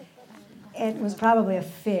buy that. It was probably a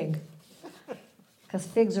fig, because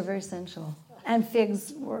figs are very sensual. And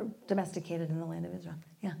figs were domesticated in the land of Israel.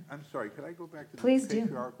 Yeah. I'm sorry, could I go back to Please the do.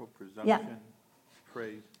 patriarchal presumption Yeah.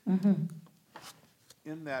 phrase? Mm-hmm.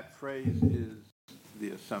 In that phrase is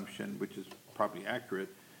the assumption, which is probably accurate,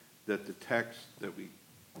 that the text that we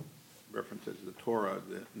reference as the Torah,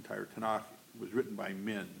 the entire Tanakh, was written by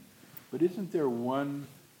men. But isn't there one,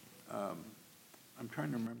 I'm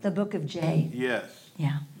trying to remember. The book of J. Yes.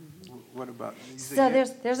 Yeah. What about? So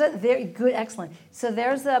there's a very good, excellent. So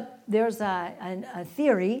there's a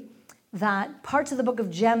theory that parts of the book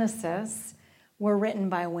of Genesis were written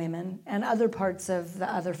by women, and other parts of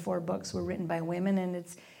the other 4 books were written by women, and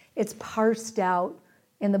it's parsed out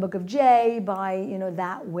in the book of J by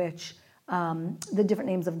that which the different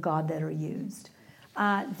names of God that are used.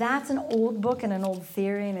 That's an old book and an old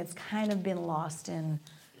theory, and it's kind of been lost in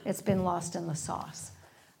the sauce.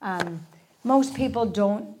 Most people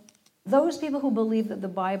don't. Those people who believe that the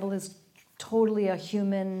Bible is totally a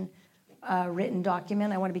human written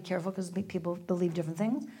document, I want to be careful because people believe different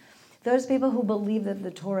things. Those people who believe that the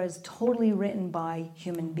Torah is totally written by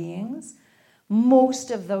human beings, most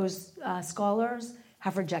of those scholars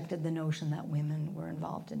have rejected the notion that women were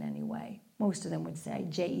involved in any way. Most of them would say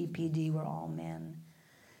JEPD were all men,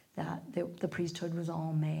 that the priesthood was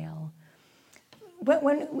all male. But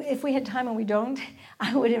if we had time and we don't,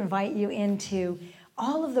 I would invite you into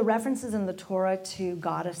all of the references in the Torah to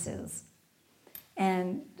goddesses,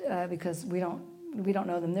 and because we don't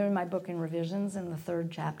know them. They're in my book in revisions in the 3rd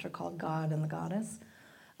chapter called God and the Goddess.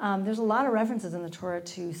 There's a lot of references in the Torah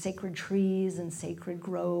to sacred trees and sacred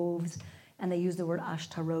groves, and they use the word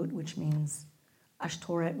Ashtaroth, which means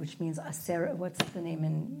Ashtoret, which means Aseret. What's the name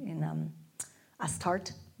in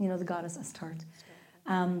Astarte? The goddess Astarte.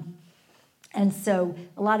 And so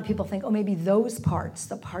a lot of people think, maybe those parts,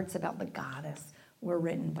 the parts about the goddess, were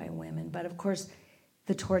written by women. But of course,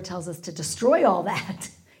 the Torah tells us to destroy all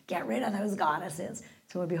that, get rid of those goddesses.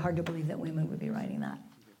 So it would be hard to believe that women would be writing that.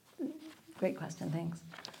 Great question, thanks.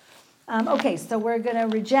 Okay, so we're going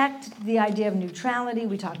to reject the idea of neutrality.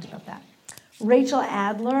 We talked about that. Rachel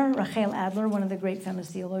Adler, one of the great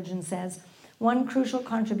feminist theologians, says, one crucial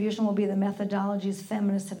contribution will be the methodologies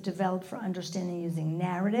feminists have developed for understanding using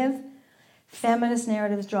narrative. Feminist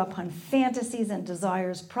narratives draw upon fantasies and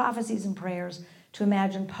desires, prophecies and prayers to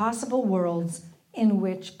imagine possible worlds in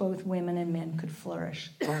which both women and men could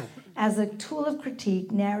flourish. As a tool of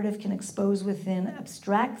critique, narrative can expose within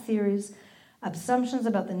abstract theories assumptions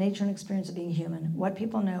about the nature and experience of being human, what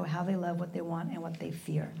people know, how they love, what they want, and what they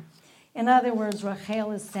fear. In other words,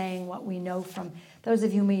 Rachel is saying what we know from those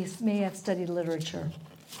of you who may have studied literature,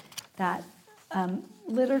 that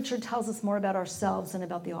literature tells us more about ourselves than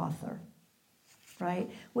about the author,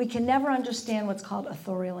 right? We can never understand what's called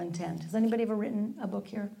authorial intent. Has anybody ever written a book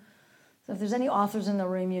here? So if there's any authors in the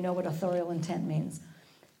room, you know what authorial intent means.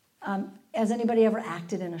 Has anybody ever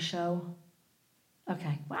acted in a show?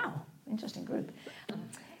 Okay, wow, interesting group.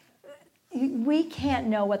 We can't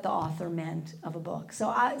know what the author meant of a book. So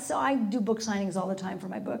I do book signings all the time for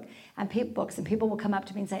my book and people will come up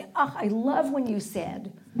to me and say, I love when you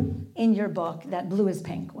said in your book that blue is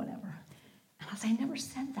pink, whatever. And I'll say, I never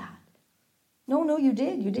said that. No, you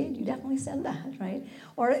did. You definitely said that, right?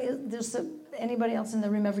 Or there's anybody else in the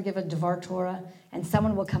room ever give a Devar Torah and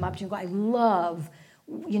someone will come up to you and go, I love,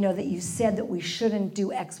 that you said that we shouldn't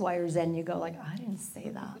do X, Y, or Z. And you go like, I didn't say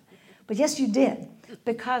that. But yes, you did.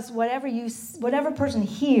 Because whatever person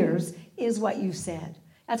hears is what you said.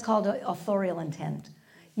 That's called authorial intent.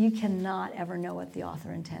 You cannot ever know what the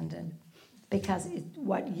author intended because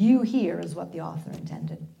what you hear is what the author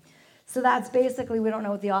intended. So that's basically, we don't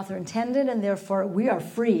know what the author intended, and therefore we are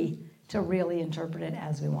free to really interpret it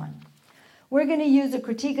as we want. We're going to use a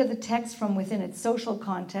critique of the text from within its social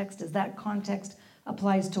context, as that context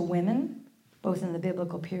applies to women, both in the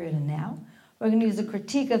biblical period and now. We're going to use a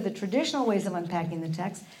critique of the traditional ways of unpacking the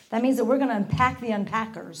text. That means that we're going to unpack the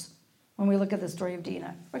unpackers when we look at the story of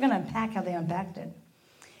Dinah. We're going to unpack how they unpacked it.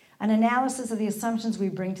 An analysis of the assumptions we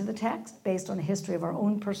bring to the text based on a history of our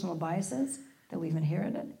own personal biases that we've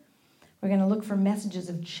inherited. We're going to look for messages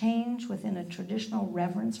of change within a traditional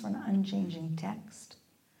reverence for an unchanging text.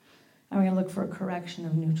 And we're going to look for a correction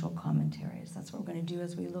of neutral commentaries. That's what we're going to do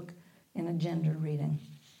as we look in a gendered reading.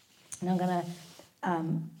 And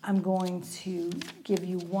I'm going to give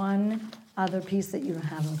you one other piece that you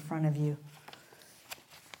have in front of you.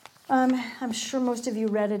 I'm sure most of you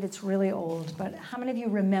read it. It's really old. But how many of you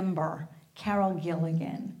remember Carol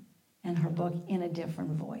Gilligan and her book In a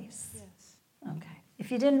Different Voice? Yes. Okay.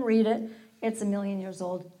 If you didn't read it, it's 1,000,000 years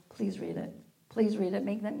old. Please read it. Please read it.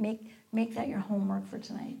 Make that your homework for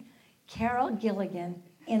tonight. Carol Gilligan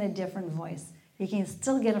in a different voice. You can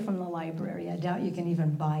still get it from the library. I doubt you can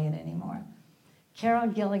even buy it anymore. Carol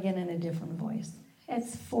Gilligan in a different voice.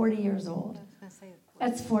 It's 40 years old. I was gonna say,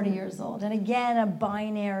 It's 40 years old. And again,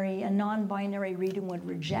 a non-binary reading would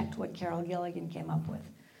reject what Carol Gilligan came up with.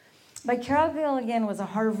 But Carol Gilligan was a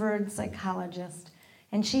Harvard psychologist,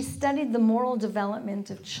 and she studied the moral development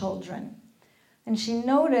of children. And she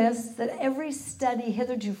noticed that every study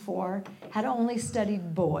heretofore had only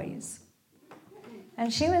studied boys.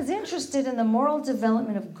 And she was interested in the moral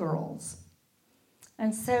development of girls.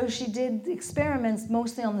 And so she did experiments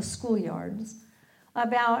mostly on the schoolyards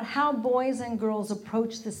about how boys and girls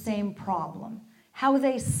approach the same problem, how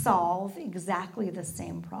they solve exactly the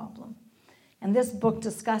same problem. And this book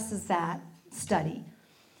discusses that study.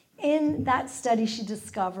 In that study, she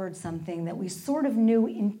discovered something that we sort of knew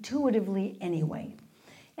intuitively anyway.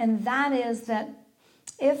 And that is that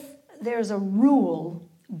if there's a rule,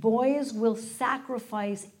 boys will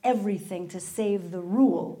sacrifice everything to save the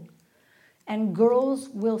rule, and girls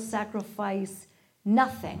will sacrifice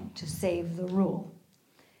nothing to save the rule.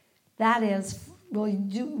 That is,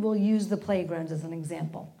 we'll use the playground as an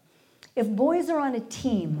example. If boys are on a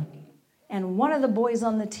team and one of the boys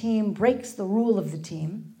on the team breaks the rule of the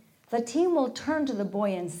team will turn to the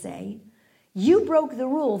boy and say, "You broke the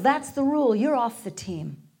rule, that's the rule, you're off the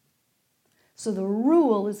team." So the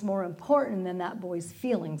rule is more important than that boy's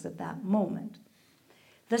feelings at that moment.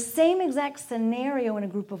 The same exact scenario in a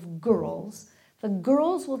group of girls, the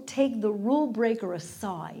girls will take the rule breaker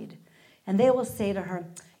aside and they will say to her,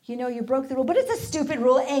 "You know, you broke the rule, but it's a stupid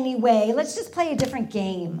rule anyway. Let's just play a different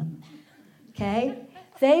game." Okay?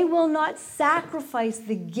 They will not sacrifice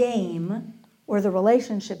the game or the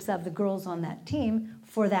relationships of the girls on that team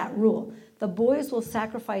for that rule. The boys will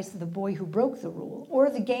sacrifice the boy who broke the rule or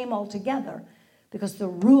the game altogether because the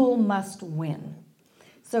rule must win.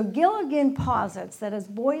 So Gilligan posits that as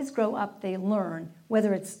boys grow up, they learn,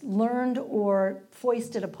 whether it's learned or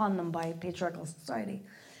foisted upon them by patriarchal society,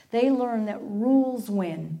 they learn that rules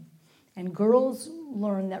win, and girls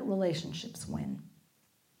learn that relationships win.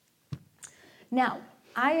 Now,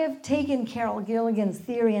 I have taken Carol Gilligan's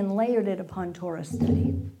theory and layered it upon Torah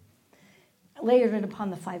study, layered it upon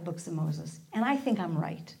the 5 books of Moses, and I think I'm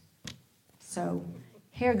right. So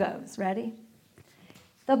here goes. Ready?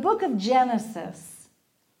 The book of Genesis,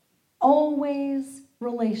 always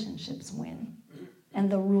relationships win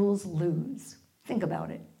and the rules lose. Think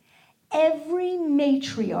about it. Every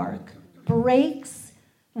matriarch breaks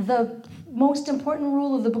the most important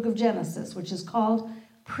rule of the book of Genesis, which is called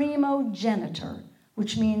primogenitor,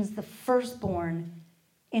 which means the firstborn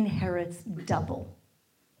inherits double.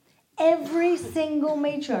 Every single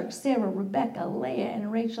matriarch, Sarah, Rebecca, Leah,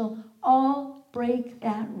 and Rachel, all break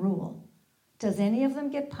that rule. Does any of them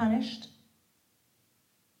get punished?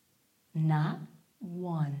 Not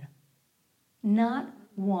one. Not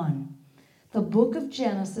one. The book of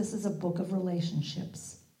Genesis is a book of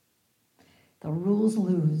relationships. The rules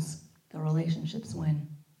lose, the relationships win.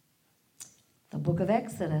 The book of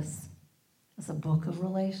Exodus is a book of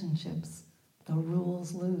relationships. The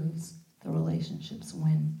rules lose, the relationships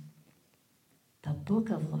win. The book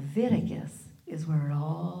of Leviticus is where it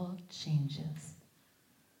all changes.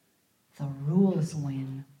 The rules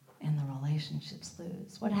win and the relationships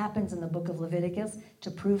lose. What happens in the book of Leviticus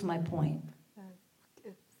to prove my point?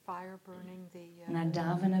 fire burning the...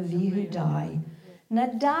 Nadav and Avihu die.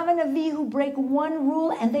 Nadav and Avihu break one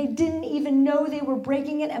rule, and they didn't even know they were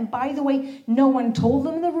breaking it. And by the way, no one told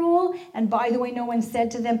them the rule. And by the way, no one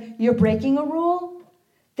said to them, "You're breaking a rule."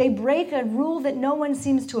 They break a rule that no one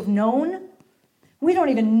seems to have known. We don't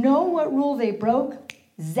even know what rule they broke.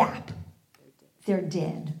 Zap. They're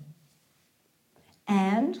dead.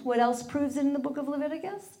 And what else proves it in the book of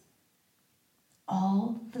Leviticus?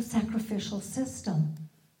 All the sacrificial system.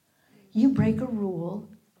 You break a rule,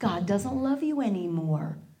 God doesn't love you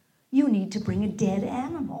anymore. You need to bring a dead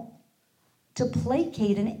animal to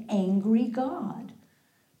placate an angry God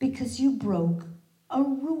because you broke a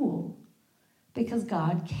rule. Because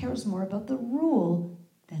God cares more about the rule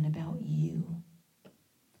than about you.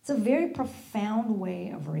 It's a very profound way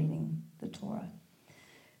of reading the Torah.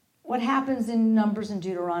 What happens in Numbers and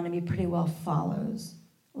Deuteronomy pretty well follows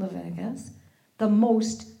Leviticus. The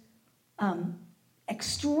most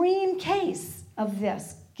extreme case of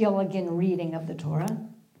this Gilligan reading of the Torah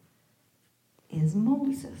is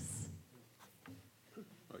Moses.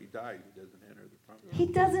 Well, he died. He doesn't enter the promised. He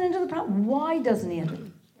doesn't enter the promise. Why doesn't he enter?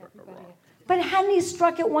 Everybody, But hadn't he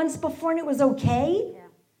struck it once before and it was okay? yeah.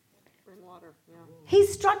 Bring water, yeah. He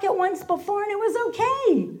struck it once before and it was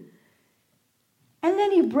okay. And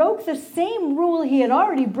then he broke the same rule he had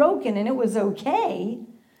already broken and it was okay.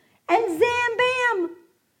 And zam, bam!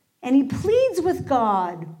 And he pleads with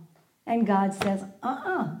God. And God says,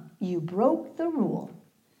 you broke the rule.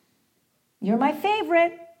 You're my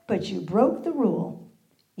favorite, but you broke the rule.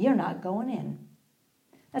 You're not going in.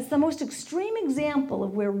 That's the most extreme example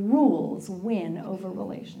of where rules win over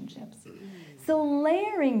relationships. So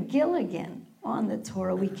layering Gilligan on the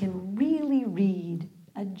Torah, we can really read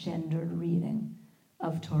a gendered reading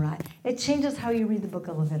of Torah. It changes how you read the book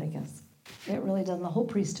of Leviticus. It really does, the whole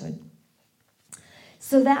priesthood.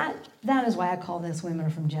 So that is why I call this Women Are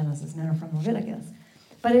from Genesis, Men Are from Leviticus.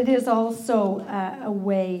 But it is also a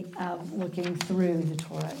way of looking through the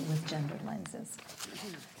Torah with gendered lenses.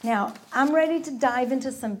 Now, I'm ready to dive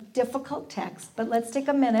into some difficult texts, but let's take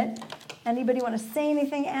a minute. Anybody want to say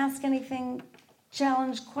anything, ask anything,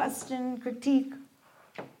 challenge, question, critique?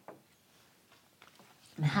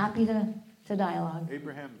 I'm happy to dialogue.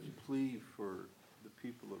 Abraham's plea for the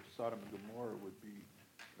people of Sodom and Gomorrah would be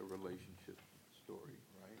a relationship story,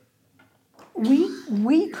 right?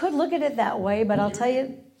 We could look at it that way, but I'll tell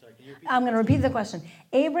you, I'm going to repeat the question.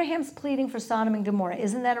 Abraham's pleading for Sodom and Gomorrah,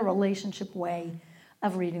 isn't that a relationship way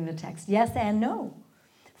of reading the text? Yes and no.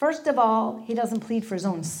 First of all, he doesn't plead for his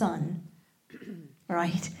own son,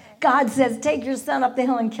 right? God says, take your son up the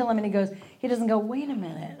hill and kill him. And he doesn't go, wait a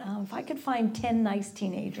minute, if I could find 10 nice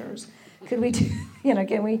teenagers, could we do,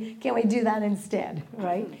 can we do that instead,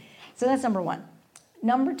 right? So that's number one.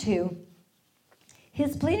 Number two,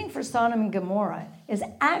 his pleading for Sodom and Gomorrah is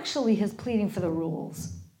actually his pleading for the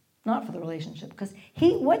rules, not for the relationship. Because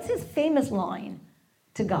what's his famous line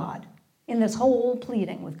to God in this whole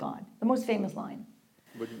pleading with God? The most famous line.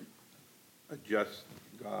 Wouldn't a just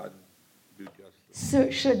God do justice?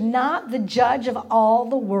 So should not the judge of all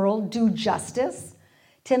the world do justice?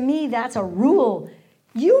 To me, that's a rule.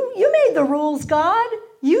 You made the rules, God.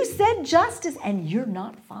 You said justice, and you're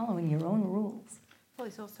not following your own rules. Well,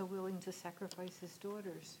 he's also willing to sacrifice his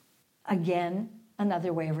daughters. Again,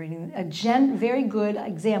 another way of reading, very good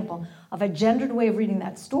example of a gendered way of reading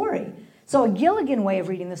that story. So a Gilligan way of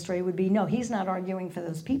reading the story would be, no, he's not arguing for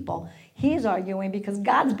those people. He's arguing because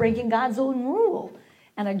God's breaking God's own rule.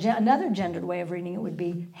 And another gendered way of reading it would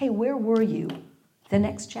be, hey, where were you the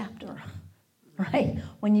next chapter, right?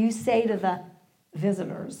 When you say to the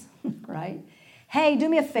visitors, right, hey, do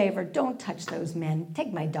me a favor, don't touch those men.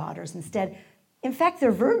 Take my daughters instead. In fact,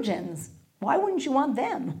 they're virgins. Why wouldn't you want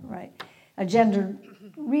them, right? A gendered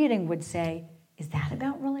reading would say, is that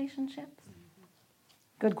about relationships?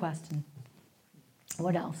 Good question.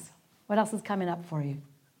 What else? What else is coming up for you?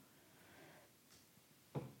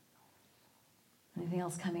 Anything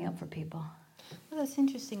else coming up for people? Well, that's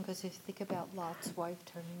interesting because if you think about Lot's wife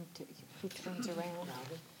who turns around.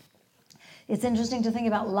 It's interesting to think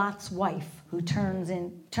about Lot's wife who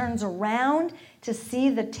turns around to see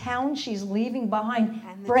the town she's leaving behind,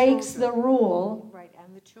 breaks the rule. Right,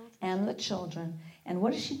 and the children. And the children. And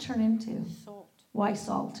what does she turn into? Salt. Why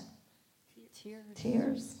salt? Tears.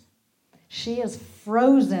 Tears. She is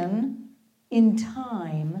frozen in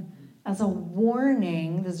time as a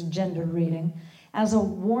warning, this is gendered reading, as a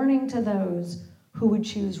warning to those who would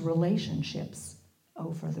choose relationships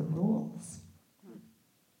over the rules.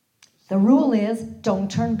 The rule is,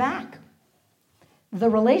 don't turn back. The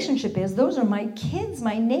relationship is, those are my kids,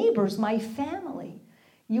 my neighbors, my family.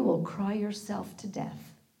 You will cry yourself to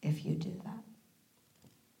death if you do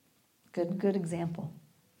that. Good example.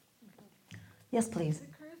 Yes, please. It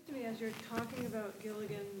occurs to me as you're talking about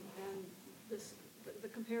Gilligan and the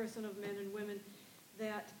comparison of men and women,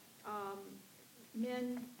 that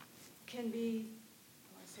men can be,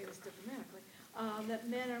 I want to say this diplomatically, that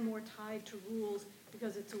men are more tied to rules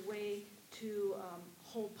because it's a way to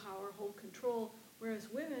hold power, hold control, whereas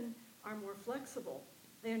women are more flexible.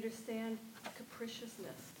 They understand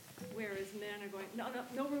capriciousness, whereas men are going,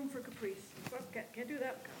 no room for caprice. Can't do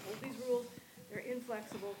that, hold these rules. They're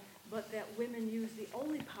inflexible, but that women use the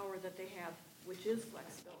only power that they have, which is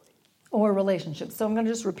flexibility. Or relationships. So I'm going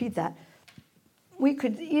to just repeat that. We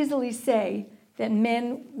could easily say that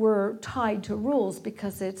men were tied to rules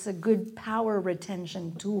because it's a good power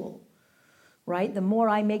retention tool, right? The more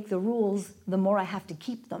I make the rules, the more I have to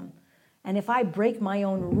keep them. And if I break my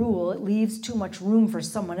own rule, it leaves too much room for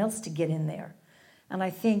someone else to get in there. And I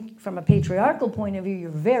think from a patriarchal point of view, you're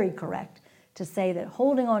very correct to say that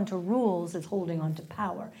holding on to rules is holding on to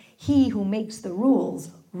power. He who makes the rules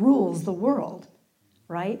rules the world,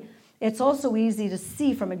 right? It's also easy to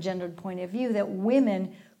see from a gendered point of view that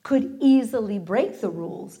women could easily break the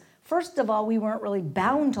rules. First of all, we weren't really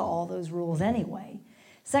bound to all those rules anyway.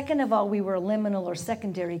 Second of all, we were liminal or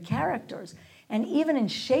secondary characters. And even in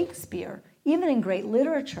Shakespeare, Even in great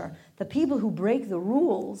literature, the people who break the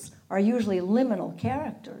rules are usually liminal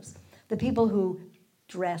characters. The people who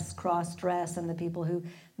dress, cross-dress, and the people who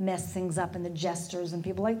mess things up, and the jesters and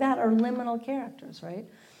people like that are liminal characters, right?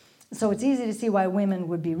 So it's easy to see why women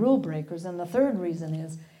would be rule breakers. And the third reason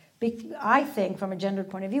is, I think from a gendered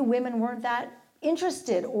point of view, women weren't that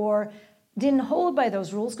interested or didn't hold by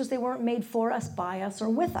those rules because they weren't made for us, by us, or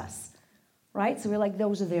with us, right? So we're like,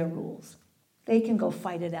 those are their rules. They can go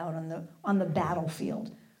fight it out on the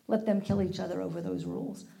battlefield. Let them kill each other over those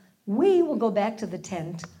rules. We will go back to the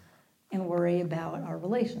tent and worry about our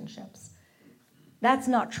relationships. That's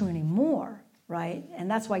not true anymore, right? And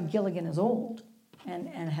that's why Gilligan is old and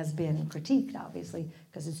has been critiqued, obviously,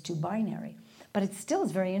 because it's too binary. But it still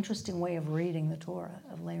is a very interesting way of reading the Torah,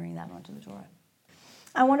 of layering that onto the Torah.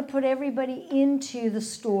 I want to put everybody into the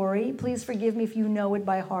story. Please forgive me if you know it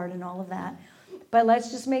by heart and all of that. But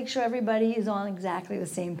let's just make sure everybody is on exactly the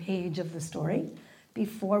same page of the story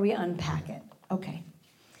before we unpack it. Okay.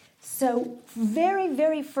 So very,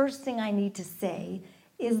 very first thing I need to say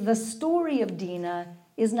is the story of Dinah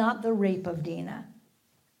is not the rape of Dinah.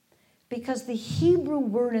 Because the Hebrew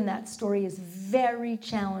word in that story is very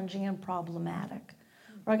challenging and problematic.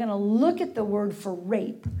 We're going to look at the word for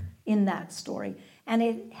rape in that story. And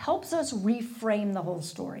it helps us reframe the whole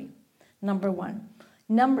story. Number one.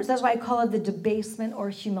 That's why I call it the debasement or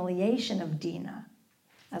humiliation of Dinah,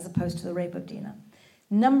 as opposed to the rape of Dinah.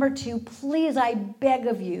 Number two, please, I beg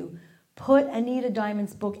of you, put Anita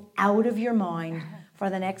Diamond's book out of your mind for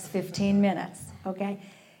the next 15 minutes, okay?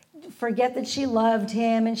 Forget that she loved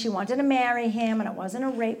him and she wanted to marry him and it wasn't a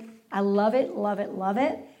rape. I love it, love it, love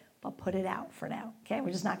it, but put it out for now, okay?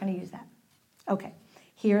 We're just not going to use that. Okay,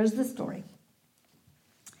 here's the story.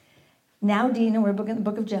 Now Dinah, we're in the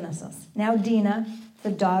book of Genesis. Now Dinah,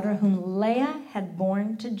 the daughter whom Leah had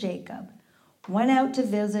borne to Jacob, went out to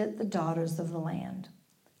visit the daughters of the land.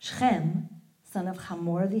 Shechem, son of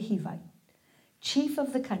Hamor the Hivite, chief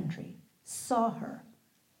of the country, saw her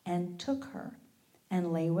and took her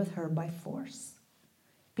and lay with her by force.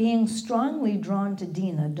 Being strongly drawn to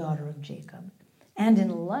Dinah, daughter of Jacob, and in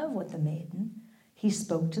love with the maiden, he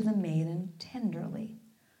spoke to the maiden tenderly.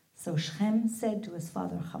 So Shechem said to his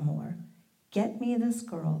father Hamor, "Get me this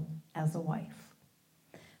girl as a wife."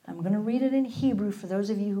 I'm going to read it in Hebrew. For those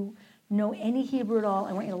of you who know any Hebrew at all,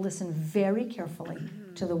 I want you to listen very carefully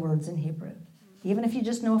to the words in Hebrew. Even if you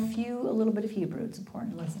just know a little bit of Hebrew, it's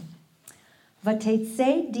important to listen.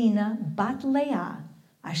 Vatetzei Dinah bat Leah,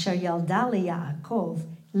 asher yalda leYaakov,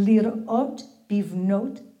 lirot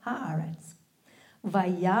bivnot haaretz.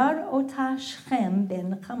 Vayar ota Shechem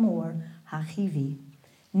ben Hamor hachivi,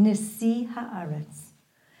 nesi haaretz.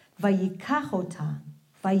 Vayikach ota,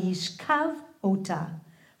 vayishkav ota,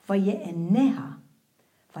 vaye'eneha,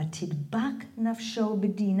 vatidbak nafsho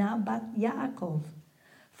b'Dinah bat Yaakov,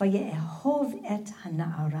 vaye'ehov et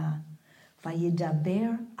hana'ara,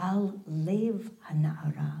 vayedaber al lev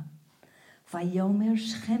hana'ara, vayomer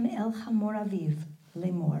Shechem el Hamor aviv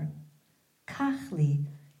lemor, kach li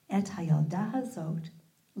et hayalda hazot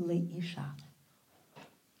leisha.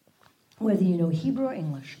 Whether you know Hebrew or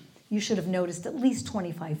English, you should have noticed at least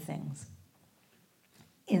 25 things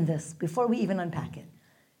in this before we even unpack it.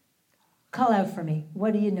 Call out for me.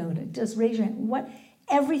 What do you notice? Just raise your hand.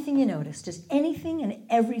 Everything you notice. Just anything and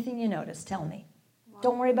everything you notice. Tell me.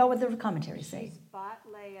 Don't worry about what the commentaries say. She's Bat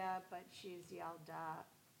Leah, but she's Yalda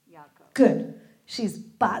Yaakov. Good. She's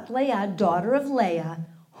Bat Leah, daughter of Leah,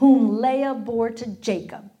 whom Leah bore to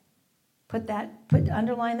Jacob.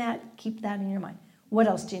 Underline that. Keep that in your mind. What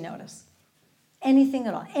else do you notice? Anything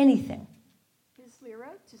at all. Anything. Is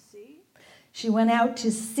Lyra to see? She went out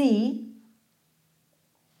to see.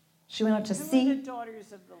 Who are the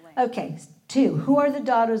daughters of the land? Okay, 2. Who are the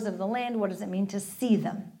daughters of the land? What does it mean to see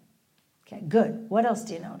them? Okay, good. What else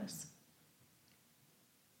do you notice?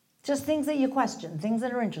 Just things that you question, things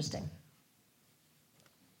that are interesting.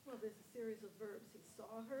 Well, there's a series of verbs. He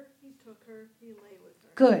saw her, he took her, he lay with her.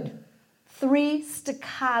 Good. 3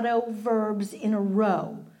 staccato verbs in a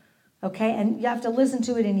row. Okay, and you have to listen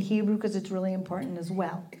to it in Hebrew because it's really important as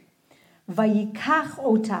well. Vayikach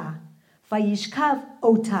ota, vayishkav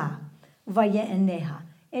ota, vaye'eneha.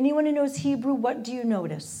 Anyone who knows Hebrew, what do you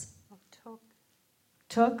notice?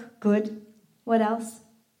 Took, good. What else?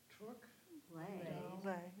 Lay.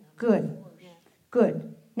 Good.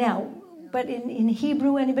 Good. Now, but in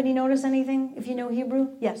Hebrew, anybody notice anything? If you know Hebrew?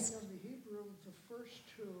 Yes. In the Hebrew, the first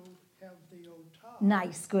 2 have the otah.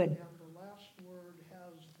 Nice, good. And the last word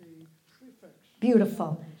has the prefix.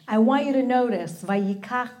 Beautiful. I want you to notice,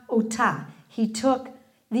 vayikach ota. He took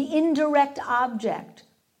the indirect object,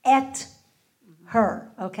 et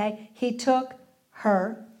her, okay? He took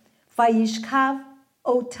her. Vayishkav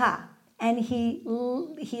ota. And he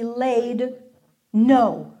laid,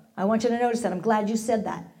 no. I want you to notice that. I'm glad you said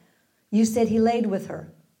that. You said he laid with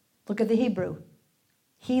her. Look at the Hebrew.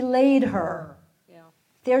 He laid her. Yeah.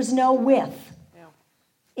 There's no with Yeah.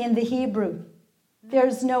 in the Hebrew.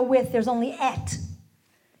 There's no with. There's only et.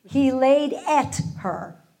 He laid at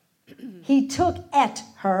her. He took at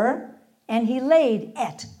her, and he laid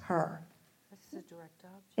at her. This is a direct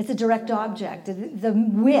object. It's a direct object. The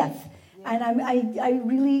with. And I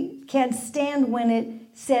really can't stand when it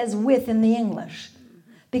says with in the English.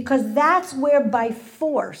 Because that's where by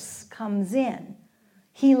force comes in.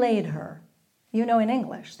 He laid her. You know in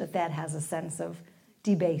English that has a sense of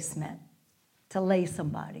debasement. To lay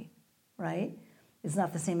somebody, right? It's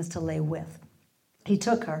not the same as to lay with. He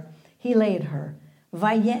took her. He laid her.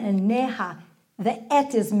 Vayeneha. The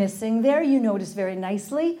et is missing there. You notice very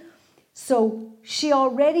nicely. So she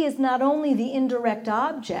already is not only the indirect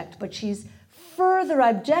object, but she's further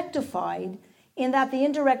objectified in that the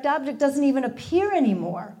indirect object doesn't even appear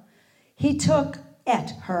anymore. He took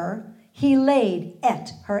at her. He laid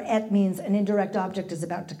at her. Et means an indirect object is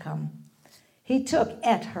about to come. He took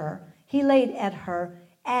at her. He laid at her.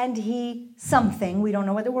 And he something, we don't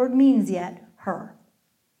know what the word means yet, her.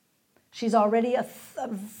 She's already a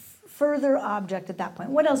further object at that point.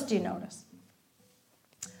 What else do you notice?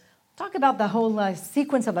 Talk about the whole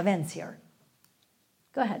sequence of events here.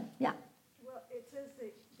 Go ahead. Yeah. Well, it says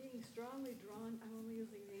that being strongly drawn, I'm only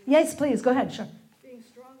using names. Yes, please. Go ahead. Sure. Being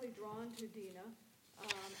strongly drawn to Dinah,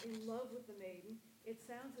 in love with the maiden, it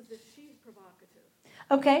sounds as if she's provocative.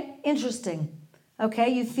 Okay. Interesting. Okay.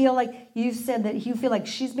 You feel like you said that you feel like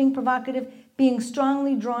she's being provocative, being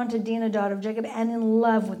strongly drawn to Dinah, daughter of Jacob, and in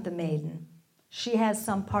love with the maiden. She has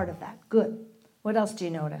some part of that. Good. What else do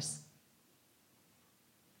you notice?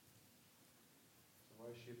 Why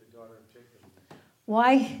is she the daughter of Jacob?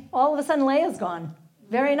 Why all of a sudden Leah's gone?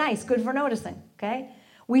 Very nice. Good for noticing. Okay.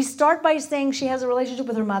 We start by saying she has a relationship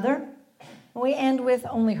with her mother, and we end with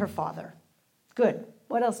only her father. Good.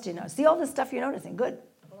 What else do you notice? See all this stuff you're noticing. Good.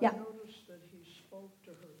 Yeah. I noticed that he spoke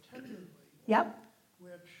to her tenderly. Yep.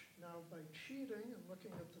 Which now by cheating and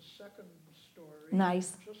looking at the second story,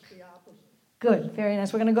 Nice. just the opposite. Good. Very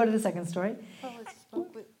nice. We're going to go to the second story. Well, it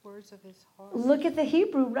spoke with words of his heart. Look at the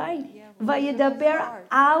Hebrew, right? Yeah, words of his Vayedaber heart.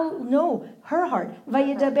 her heart.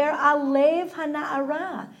 Vayedaber alev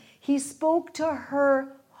hana'ara. He spoke to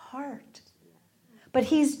her heart. But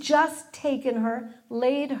he's just taken her,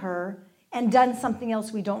 laid her, and done something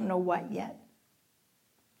else we don't know what yet.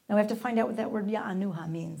 Now we have to find out what that word ya'anuha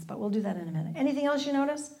means, but we'll do that in a minute. Anything else you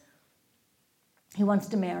notice? He wants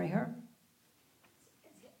to marry her.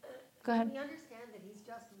 Go ahead. Do you understand that he's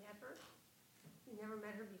just met her? He never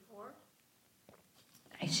met her before?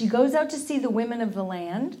 She goes out to see the women of the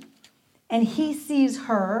land, and he sees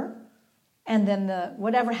her, and then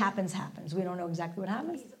whatever happens, happens. We don't know exactly what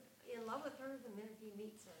happens. He's in love with her the minute he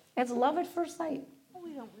meets her. It's love at first sight. Well,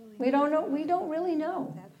 we don't really We don't know. We don't really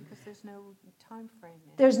know. that because there's no time frame in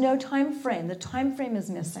it. There's no time frame. The time frame is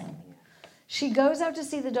missing. She goes out to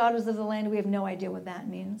see the daughters of the land. We have no idea what that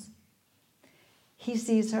means. He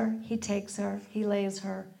sees her. He takes her. He lays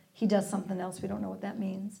her. He does something else. We don't know what that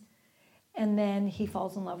means. And then he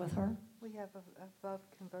falls in love with her. We have a vav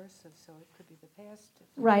conversive, so it could be the past.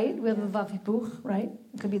 Right? We have a vav hipuch, right?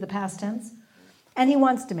 It could be the past tense. And he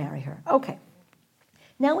wants to marry her. Okay.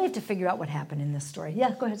 Now we have to figure out what happened in this story.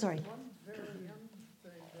 Yeah, go ahead. Sorry. One very end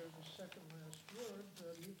thing there, the second last word,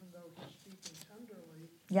 that even though he's speaking tenderly,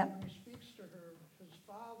 Yep. when he speaks to her, his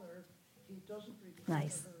father, he doesn't refer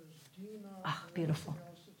Nice. to her as Dinah Ah, or beautiful. anything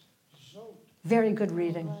else. It's Zot. Very good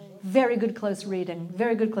reading. Very good close reading.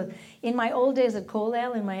 Very good close. In my old days at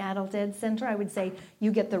Kollel, in my adult ed center, I would say,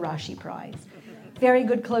 you get the Rashi prize. Very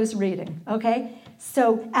good close reading, okay?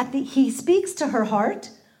 So he speaks to her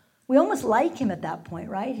heart. We almost like him at that point,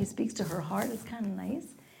 right? He speaks to her heart. It's kind of nice.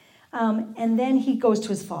 And then he goes to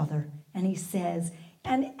his father, and he says,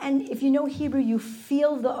 and if you know Hebrew, you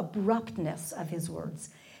feel the abruptness of his words.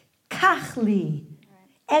 Kachli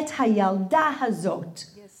et hayalda hazot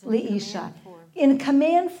liisha. In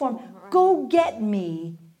command form, go get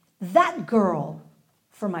me that girl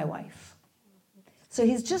for my wife. So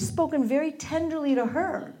he's just spoken very tenderly to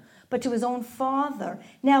her, but to his own father.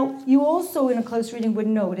 Now, you also in a close reading would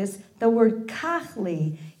notice the word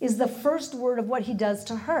kachli is the first word of what he does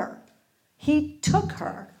to her. He took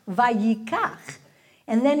her, vayikach.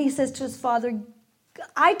 And then he says to his father,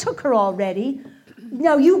 I took her already,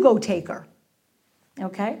 now you go take her.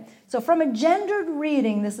 Okay? So from a gendered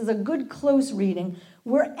reading, this is a good close reading,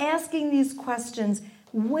 we're asking these questions.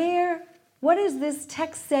 What does this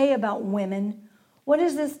text say about women? What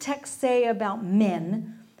does this text say about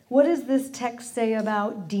men? What does this text say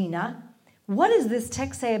about Dinah? What does this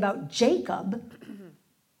text say about Jacob?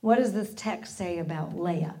 What does this text say about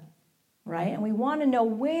Leah? Right? And we want to know,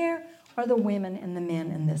 where are the women and the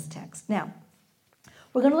men in this text? Now,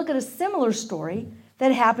 we're going to look at a similar story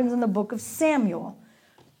that happens in the book of Samuel,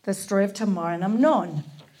 the story of Tamar and Amnon.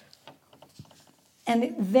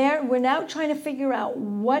 And there, we're now trying to figure out,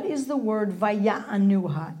 what is the word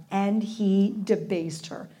vaya'anuha? And he debased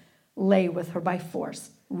her, lay with her by force,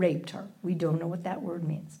 raped her. We don't know what that word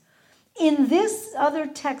means. In this other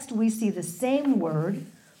text, we see the same word,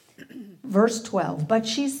 verse 12. But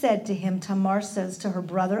she said to him, Tamar says to her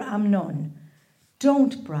brother Amnon,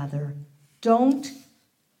 don't, brother, don't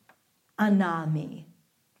ana me.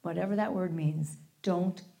 Whatever that word means,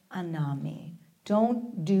 don't ana me.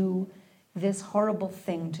 Don't do this horrible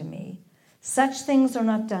thing to me. Such things are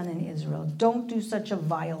not done in Israel. Don't do such a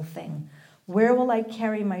vile thing. Where will I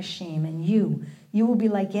carry my shame? And you will be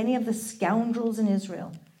like any of the scoundrels in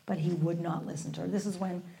Israel. But he would not listen to her. This is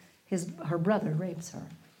when her brother rapes her,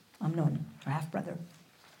 Amnon, her half-brother.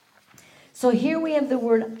 So here we have the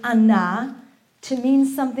word ana to mean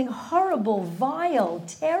something horrible, vile,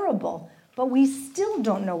 terrible. But we still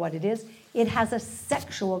don't know what it is. It has a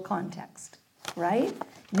sexual context, right?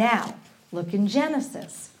 Now, look in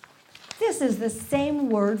Genesis. This is the same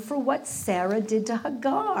word for what Sarah did to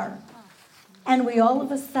Hagar. And we all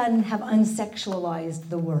of a sudden have unsexualized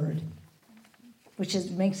the word, which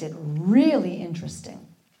makes it really interesting.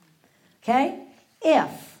 Okay?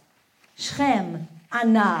 If Shechem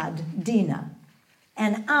anad Dinah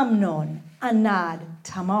and Amnon anad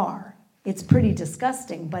Tamar, it's pretty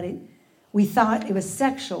disgusting, but we thought it was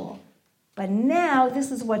sexual. But now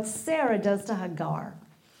this is what Sarah does to Hagar.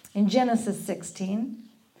 In Genesis 16,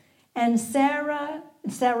 and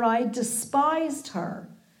Sarai despised her,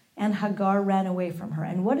 and Hagar ran away from her.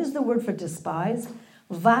 And what is the word for despised?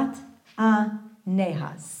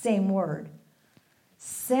 Vat-a-neha, same word.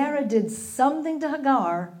 Sarah did something to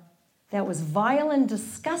Hagar that was vile and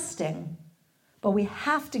disgusting, but we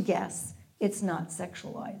have to guess it's not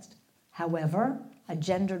sexualized. However, a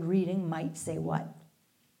gendered reading might say what?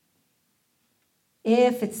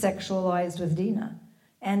 If it's sexualized with Dinah,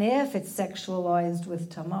 and if it's sexualized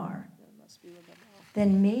with Tamar,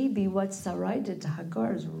 then maybe what Sarai did to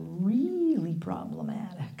Hagar is really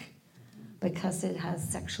problematic because it has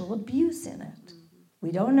sexual abuse in it.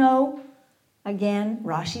 We don't know. Again,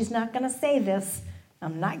 Rashi's not going to say this.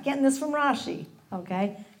 I'm not getting this from Rashi,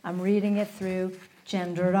 okay? I'm reading it through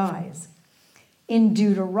gendered eyes. In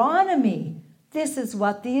Deuteronomy, this is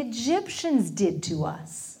what the Egyptians did to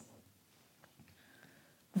us.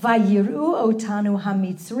 Vayiru otanu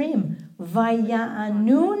hamitzrim,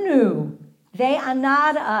 vaya'anunu. They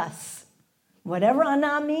anad us. Whatever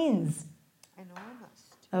ana means.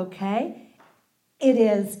 Okay? It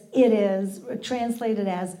is translated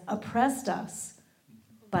as oppressed us.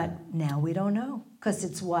 But now we don't know. Because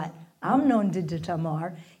it's what Amnon did to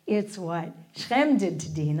Tamar. It's what Shechem did to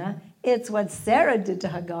Dinah. It's what Sarah did to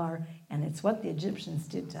Hagar. And it's what the Egyptians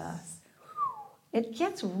did to us. It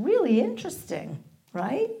gets really interesting,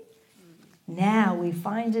 right? Now we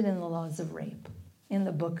find it in the laws of rape, in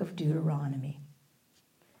the book of Deuteronomy.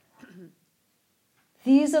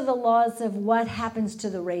 These are the laws of what happens to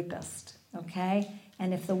the rapist, okay?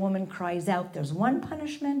 And if the woman cries out, there's one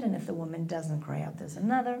punishment, and if the woman doesn't cry out, there's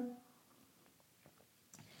another.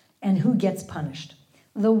 And who gets punished?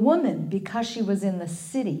 The woman, because she was in the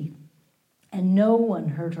city, and no one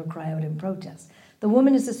heard her cry out in protest. The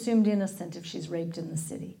woman is assumed innocent if she's raped in the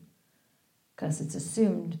city, because it's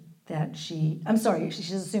assumed that she's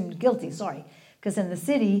assumed guilty, because in the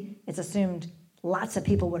city, it's assumed lots of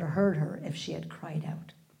people would have heard her if she had cried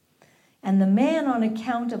out. And the man, on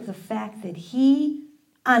account of the fact that he,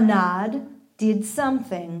 anad, did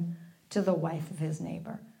something to the wife of his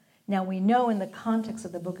neighbor. Now we know in the context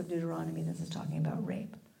of the book of Deuteronomy, this is talking about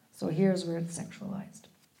rape. So here's where it's sexualized.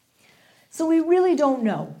 So we really don't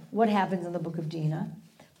know what happens in the book of Dinah,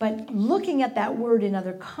 but looking at that word in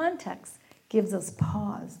other contexts gives us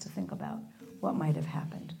pause to think about what might have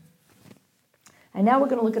happened. And now we're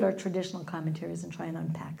going to look at our traditional commentaries and try and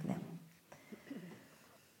unpack them.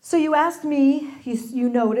 So you asked me, you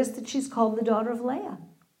noticed that she's called the daughter of Leah,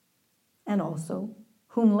 and also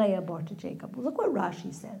whom Leah bore to Jacob. Look what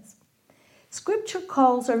Rashi says. Scripture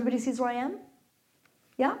calls her, everybody sees where I am?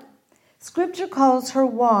 Yeah? Scripture calls her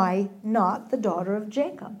why not the daughter of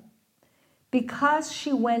Jacob? Because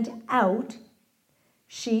she went out,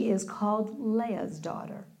 she is called Leah's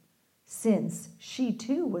daughter, since she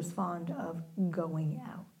too was fond of going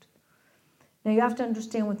out. Now you have to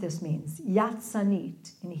understand what this means.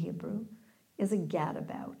 Yatzanit in Hebrew is a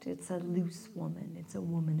gadabout. It's a loose woman. It's a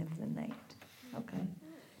woman of the night. Okay?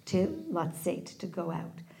 To latzeit, to go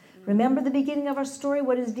out. Remember the beginning of our story?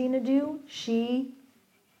 What does Dinah do? She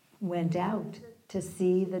went out to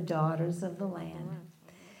see the daughters of the land.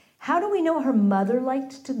 How do we know her mother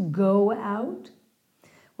liked to go out?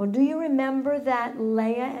 Well, do you remember that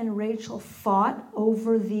Leah and Rachel fought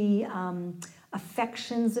over the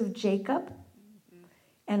affections of Jacob?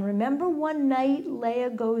 And remember one night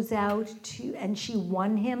Leah goes out and she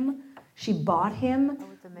won him. She bought him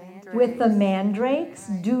with the mandrakes.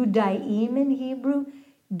 Dudaim in Hebrew.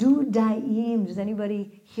 Dudaim. Does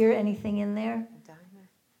anybody hear anything in there?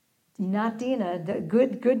 Not Dinah.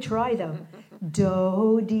 Good try though.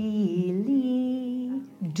 Dodili.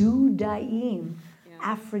 Dudaim.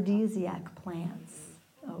 Aphrodisiac plants.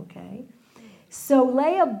 Okay. So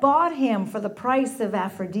Leah bought him for the price of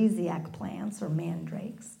aphrodisiac plants or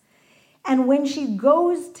mandrakes. And when she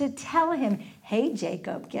goes to tell him, hey,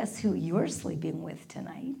 Jacob, guess who you're sleeping with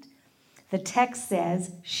tonight? The text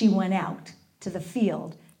says she went out to the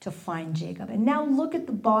field to find Jacob. And now look at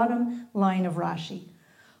the bottom line of Rashi.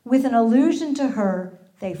 With an allusion to her,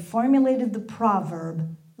 they formulated the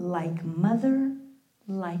proverb, like mother,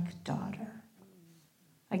 like daughter.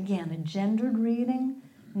 Again, a gendered reading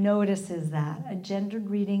notices that. A gendered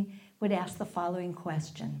reading would ask the following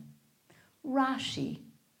question. Rashi,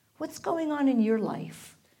 what's going on in your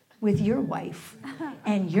life with your wife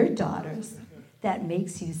and your daughters that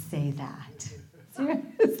makes you say that?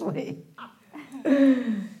 Seriously.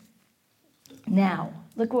 Now,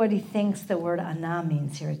 look what he thinks the word ana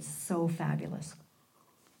means here. It's so fabulous.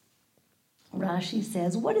 Rashi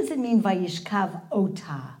says, what does it mean, vayishkav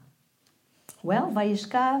ota? Well,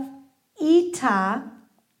 vayishkav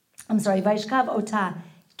ota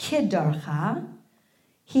kidarcha.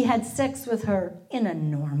 He had sex with her in a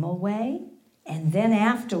normal way, and then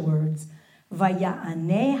afterwards,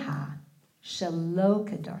 vaya'aneha shelo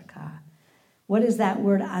kedarcha. What does that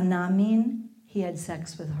word ana mean? He had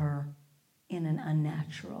sex with her in an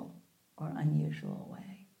unnatural or unusual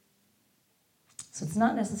way. So it's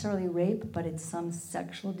not necessarily rape, but it's some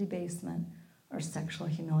sexual debasement or sexual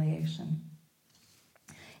humiliation.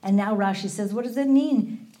 And now Rashi says, what does it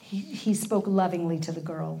mean? He spoke lovingly to the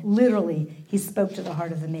girl. Literally, he spoke to the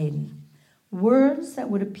heart of the maiden. Words that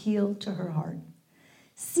would appeal to her heart.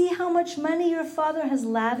 See how much money your father has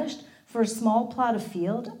lavished for a small plot of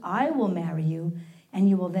field? I will marry you, and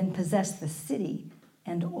you will then possess the city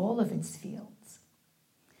and all of its fields.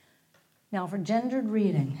 Now, for gendered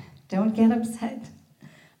reading, don't get upset.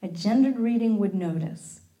 A gendered reading would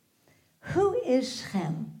notice, who is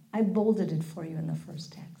Shem? I bolded it for you in the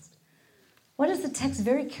first text. What is the text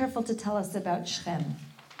very careful to tell us about Shem?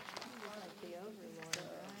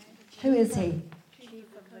 Who is he?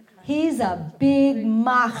 He's a big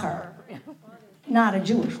macher. Not a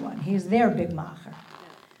Jewish one. He's their big macher.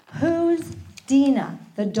 Who's Dinah,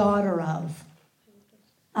 the daughter of?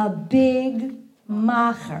 A big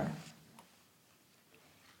macher.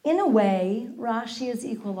 In a way, Rashi is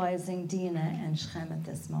equalizing Dinah and Shem at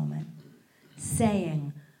this moment,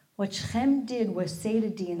 saying, what Shem did was say to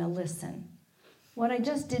Dinah, listen, what I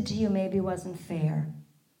just did to you maybe wasn't fair,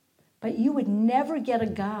 but you would never get a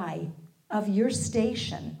guy of your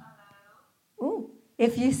station.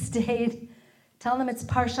 If you stayed, tell them it's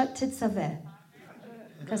Parshat Tetzaveh,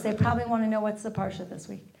 because they probably want to know what's the Parsha this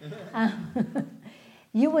week.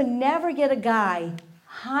 You would never get a guy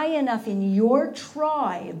high enough in your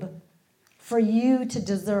tribe for you to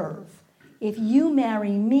deserve. If you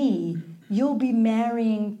marry me, you'll be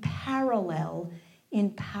marrying parallel in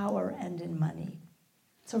power and in money.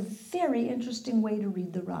 It's a very interesting way to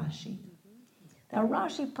read the Rashi. Now,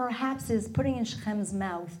 Rashi perhaps is putting in Shechem's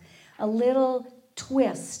mouth a little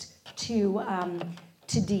twist to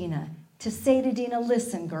Dinah, to say to Dinah,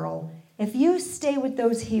 listen, girl, if you stay with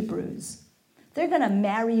those Hebrews, they're going to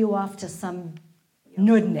marry you off to some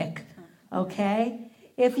nudnik, okay?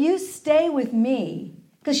 If you stay with me,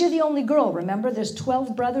 because you're the only girl, remember? There's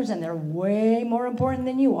 12 brothers, and they're way more important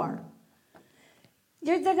than you are.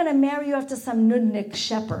 They're going to marry you off to some nudnik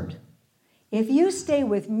shepherd. If you stay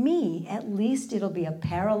with me, at least it'll be a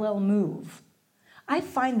parallel move. I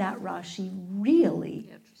find that Rashi really,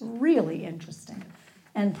 really interesting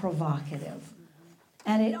and provocative.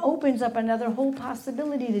 And it opens up another whole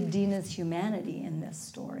possibility to Dinah's humanity in this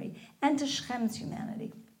story and to Shechem's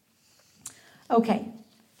humanity. Okay,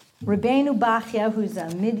 Rabbeinu Bachya, who's a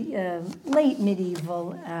late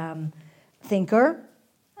medieval thinker,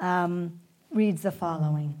 reads the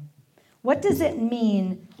following. What does it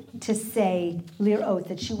mean to say, lirot,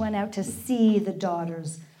 that she went out to see the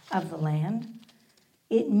daughters of the land?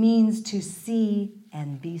 It means to see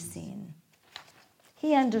and be seen.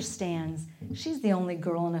 He understands she's the only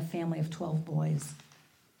girl in a family of 12 boys.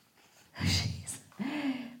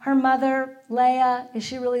 Her mother, Leah, is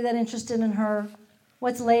she really that interested in her?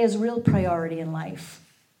 What's Leah's real priority in life?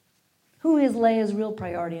 Who is Leah's real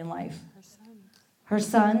priority in life? Her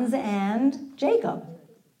sons and Jacob,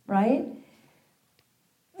 right?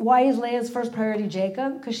 Why is Leah's first priority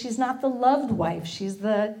Jacob? Because she's not the loved wife. She's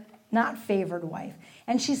the not favored wife.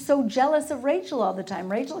 And she's so jealous of Rachel all the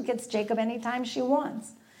time. Rachel gets Jacob anytime she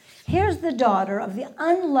wants. Here's the daughter of the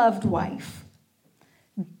unloved wife,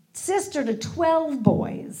 sister to 12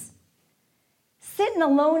 boys, sitting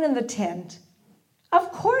alone in the tent.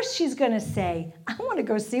 Of course she's going to say, I want to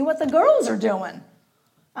go see what the girls are doing.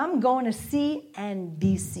 I'm going to see and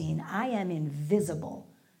be seen. I am invisible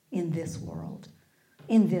in this world,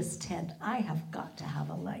 in this tent. I have got to have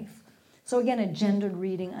a life. So again, a gendered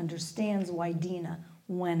reading understands why Dinah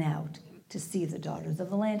went out to see the daughters of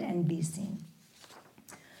the land and be seen.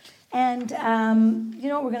 And,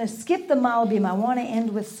 we're going to skip the Malbim. I want to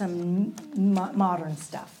end with some modern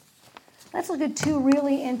stuff. Let's look at two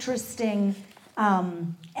really interesting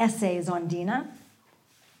essays on Dinah.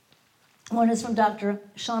 One is from Dr.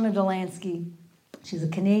 Shauna Delansky. She's a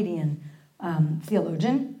Canadian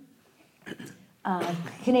theologian,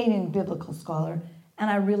 Canadian biblical scholar, and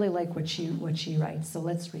I really like what she writes. So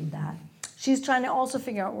let's read that. She's trying to also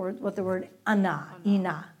figure out what the word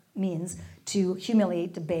ina means, to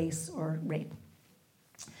humiliate, debase, or rape.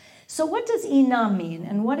 So what does ina mean,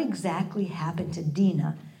 and what exactly happened to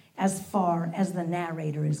Dinah as far as the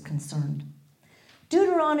narrator is concerned?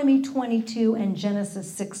 Deuteronomy 22 and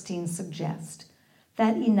Genesis 16 suggest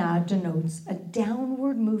that ina denotes a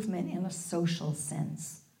downward movement in a social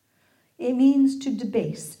sense. It means to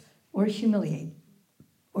debase or humiliate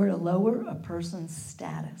or to lower a person's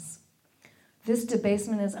status. This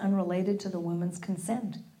debasement is unrelated to the woman's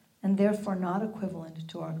consent and therefore not equivalent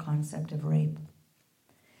to our concept of rape.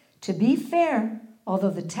 To be fair,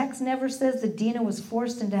 although the text never says that Dinah was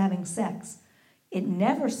forced into having sex, it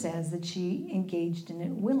never says that she engaged in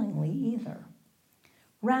it willingly either.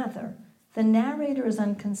 Rather, the narrator is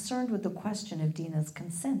unconcerned with the question of Dinah's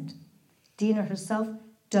consent. Dinah herself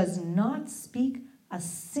does not speak a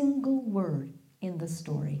single word in the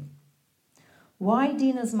story. Why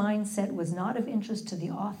Dinah's mindset was not of interest to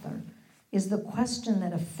the author is the question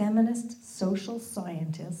that a feminist social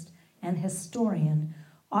scientist and historian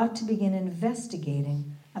ought to begin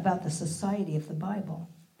investigating about the society of the Bible,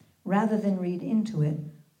 rather than read into it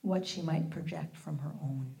what she might project from her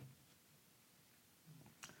own.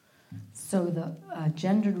 So the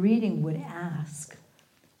gendered reading would ask,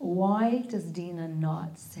 why does Dinah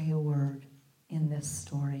not say a word in this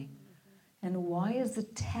story? And why is the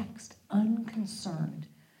text unconcerned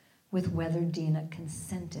with whether Dinah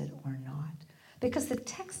consented or not? Because the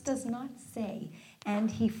text does not say, and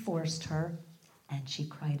he forced her, and she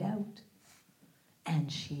cried out,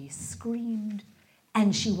 and she screamed,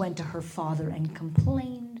 and she went to her father and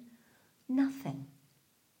complained. Nothing.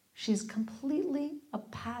 She's completely a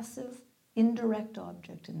passive, indirect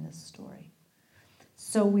object in this story.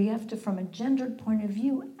 So we have to, from a gendered point of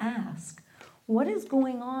view, ask, what is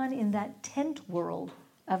going on in that tent world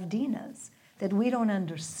of Dinah's that we don't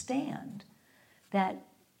understand that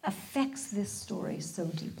affects this story so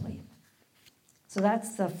deeply? So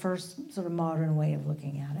that's the first sort of modern way of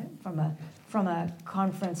looking at it from a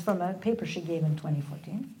conference, from a paper she gave in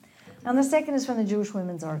 2014. And the second is from the Jewish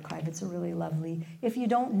Women's Archive. It's a really lovely, if you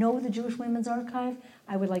don't know the Jewish Women's Archive,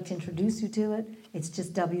 I would like to introduce you to it. It's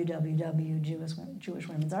just www.Jewish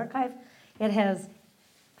Women's Archive. It has,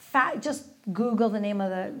 just Google the name of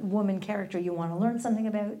the woman character you want to learn something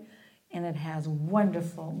about, and it has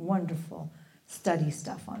wonderful, wonderful study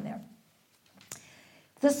stuff on there.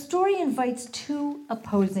 The story invites two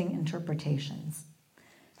opposing interpretations.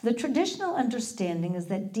 The traditional understanding is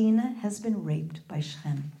that Dinah has been raped by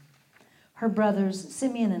Shem. Her brothers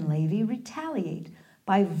Simeon and Levi retaliate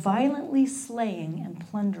by violently slaying and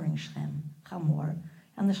plundering Shem, Hamor,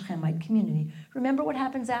 and the Shemite community. Remember what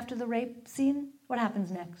happens after the rape scene? What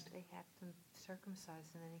happens next? They have them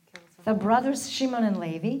circumcised and then he kills them. The brothers Shimon and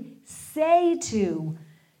Levi say to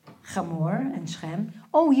Hamor and Shem,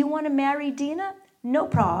 oh, you want to marry Dinah? No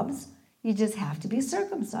probs. You just have to be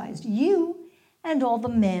circumcised. You and all the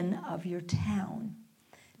men of your town.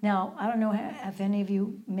 Now, I don't know if any of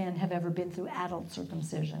you men have ever been through adult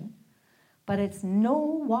circumcision, but it's no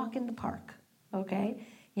walk in the park, okay?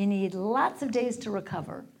 You need lots of days to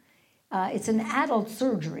recover. It's an adult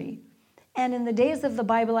surgery. And in the days of the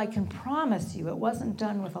Bible, I can promise you it wasn't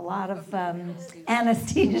done with a lot of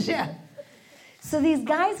anesthesia. So these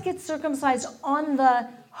guys get circumcised on the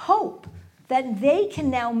hope that they can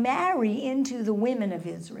now marry into the women of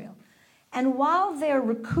Israel. And while they're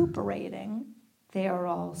recuperating, they are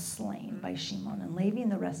all slain by Shimon and Levi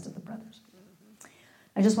and the rest of the brothers.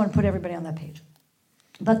 I just want to put everybody on that page.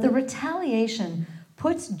 But the retaliation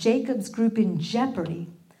puts Jacob's group in jeopardy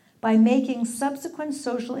by making subsequent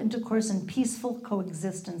social intercourse and peaceful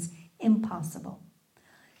coexistence impossible.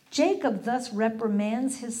 Jacob thus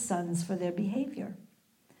reprimands his sons for their behavior.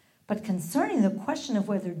 But concerning the question of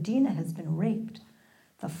whether Dinah has been raped,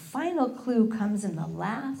 the final clue comes in the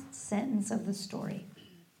last sentence of the story.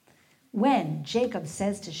 When Jacob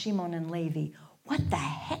says to Shimon and Levi, "What the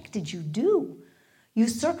heck did you do? You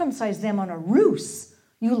circumcised them on a ruse.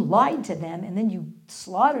 You lied to them and then you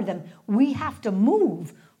slaughtered them. We have to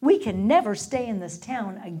move. We can never stay in this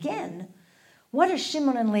town again." What is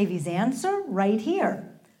Shimon and Levi's answer? Right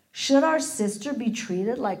here. Should our sister be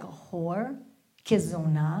treated like a whore?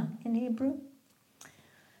 Kizona in Hebrew.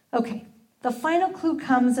 Okay, the final clue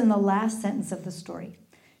comes in the last sentence of the story.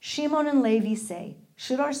 Shimon and Levi say,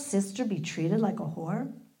 should our sister be treated like a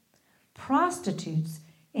whore? Prostitutes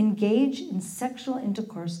engage in sexual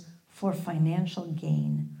intercourse for financial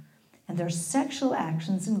gain, and their sexual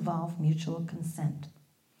actions involve mutual consent.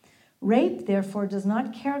 Rape, therefore, does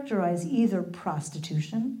not characterize either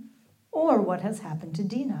prostitution or what has happened to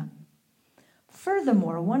Dinah.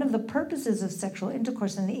 Furthermore, one of the purposes of sexual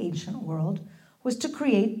intercourse in the ancient world was to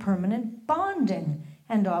create permanent bonding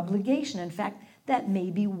and obligation. In fact, that may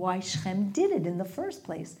be why Shechem did it in the first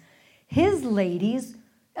place. His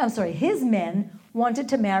men wanted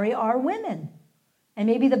to marry our women. And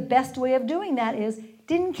maybe the best way of doing that is,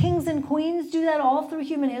 didn't kings and queens do that all through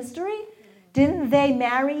human history? Didn't they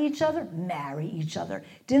marry each other? Marry each other.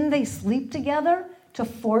 Didn't they sleep together to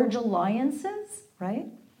forge alliances, right?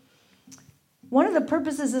 One of the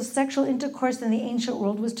purposes of sexual intercourse in the ancient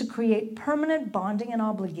world was to create permanent bonding and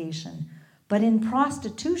obligation. But in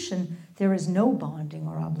prostitution, there is no bonding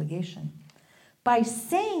or obligation. By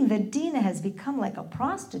saying that Dinah has become like a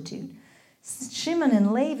prostitute, Shimon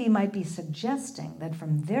and Levi might be suggesting that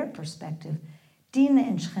from their perspective, Dinah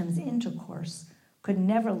and Shechem's intercourse could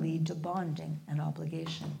never lead to bonding and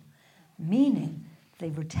obligation, meaning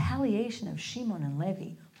the retaliation of Shimon and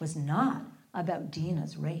Levi was not about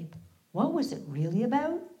Dinah's rape. What was it really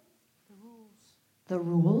about? The rules. The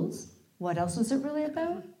rules? What else was it really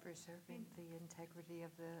about? Preserving the integrity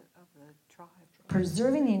of the tribe.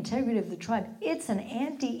 Preserving the integrity of the tribe. It's an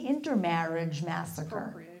anti-intermarriage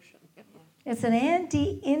massacre. It's an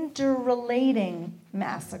anti-interrelating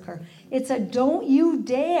massacre. It's a don't you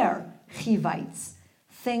dare, Chivites,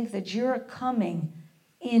 think that you're coming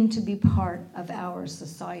in to be part of our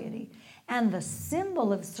society. And the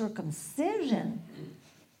symbol of circumcision,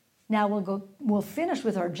 now we'll finish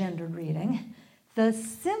with our gendered reading. The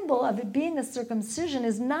symbol of it being a circumcision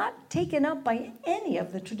is not taken up by any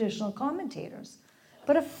of the traditional commentators.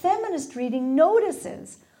 But a feminist reading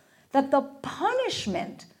notices that the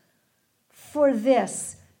punishment for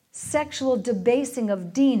this sexual debasing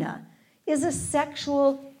of Dinah is a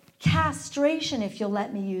sexual castration, if you'll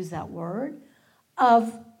let me use that word,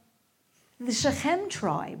 of the Shechem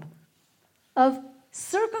tribe, of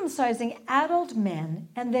circumcising adult men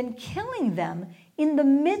and then killing them in the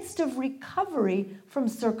midst of recovery from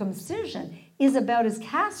circumcision is about as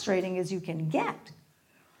castrating as you can get.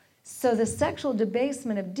 So the sexual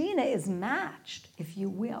debasement of Dinah is matched, if you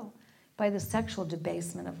will, by the sexual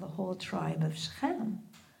debasement of the whole tribe of Shechem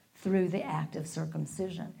through the act of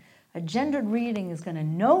circumcision. A gendered reading is going to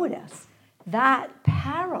notice that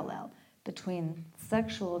parallel between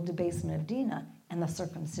sexual debasement of Dinah and the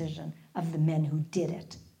circumcision of the men who did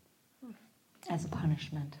it as a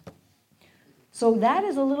punishment. So that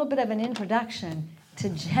is a little bit of an introduction to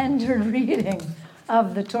gendered reading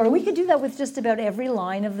of the Torah. We could do that with just about every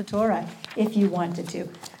line of the Torah if you wanted to.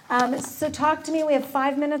 So talk to me. We have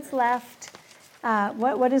 5 minutes left.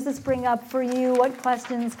 What does this bring up for you? What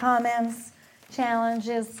questions, comments,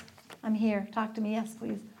 challenges? I'm here. Talk to me. Yes,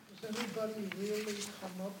 please. Does anybody really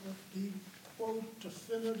come up with the, quote,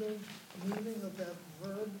 definitive meaning of that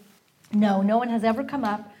verb? No one has ever come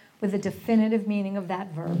up with a definitive meaning of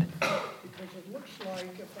that verb. Because it looks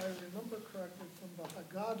like, if I remember correctly from the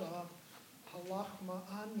Haggadah, halach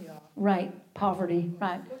ma'anya. Right, poverty,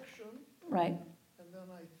 right. Affliction. Right. And then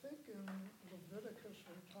I think in Leviticus,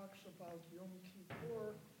 when it talks about Yom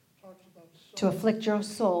Kippur, talks about To afflict your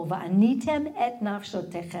soul. Va'anitem et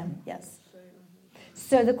nafshotechem. Yes.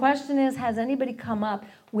 So the question is, has anybody come up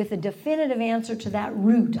with a definitive answer to that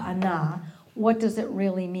root, ana? What does it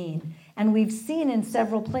really mean? And we've seen in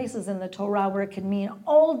several places in the Torah where it can mean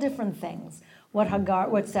all different things. What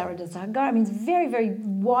Sarah does to Hagar means very, very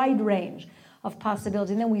wide range. of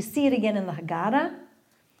possibility. And then we see it again in the Haggadah,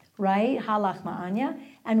 right? Halach ma'anya.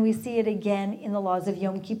 And we see it again in the laws of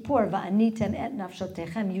Yom Kippur. Va'anitem et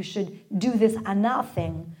nafshotechem. You should do this ana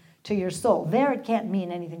thing to your soul. There it can't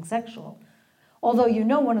mean anything sexual. Although you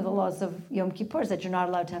know one of the laws of Yom Kippur is that you're not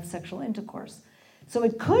allowed to have sexual intercourse. So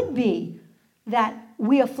it could be that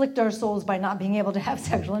we afflict our souls by not being able to have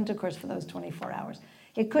sexual intercourse for those 24 hours.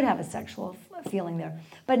 It could have a sexual feeling there.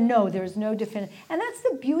 But no, there's no definitive. And that's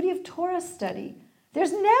the beauty of Torah study.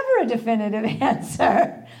 There's never a definitive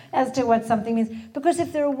answer as to what something means. Because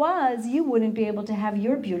if there was, you wouldn't be able to have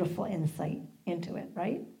your beautiful insight into it,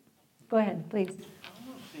 right? Go ahead, please. It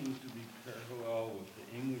almost seems to be parallel with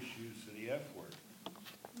the English use of the F word.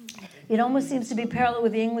 It almost seems to be parallel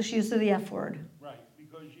with the English use of the F word. Right,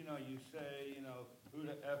 because, you say, who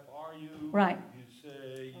the F are you? Right. You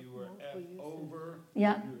say you were F over.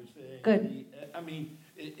 Yeah. You say Good.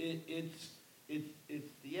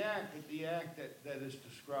 It's the act, but the act that is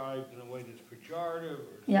described in a way that's pejorative,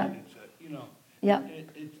 or Yeah. Yeah.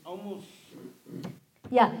 It's almost.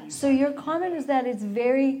 Yeah, so your comment is that it's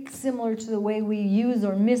very similar to the way we use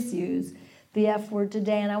or misuse the F word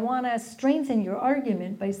today. And I want to strengthen your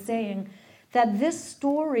argument by saying that this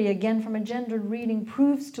story, again from a gendered reading,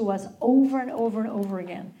 proves to us over and over and over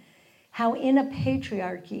again how in a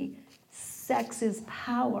patriarchy, sex is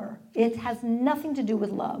power. It has nothing to do with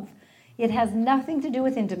love. It has nothing to do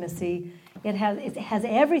with intimacy. It has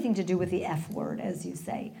everything to do with the F word, as you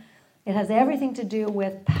say. It has everything to do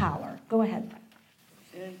with power. Go ahead.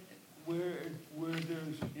 And where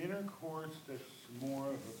there's intercourse that's more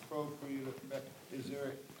of appropriate effect,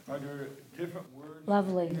 are there different words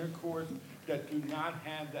Lovely. for intercourse that do not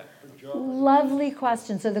have that pejorative? Lovely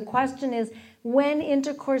question. So the question is, when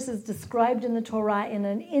intercourse is described in the Torah in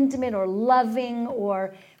an intimate or loving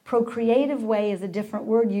or procreative way, is a different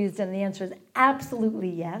word used? And the answer is absolutely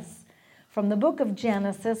yes. From the book of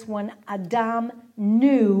Genesis, when Adam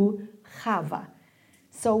knew Chava.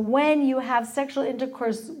 So when you have sexual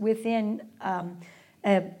intercourse within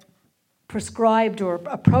a prescribed or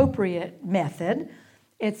appropriate method,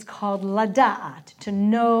 it's called lada'at, to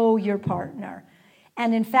know your partner.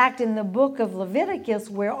 And in fact, in the book of Leviticus,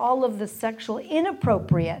 where all of the sexual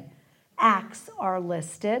inappropriate acts are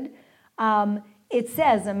listed, it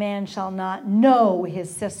says a man shall not know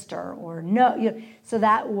his sister, or know. So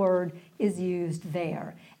that word is used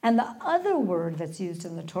there. And the other word that's used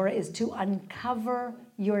in the Torah is to uncover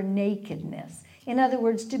your nakedness. In other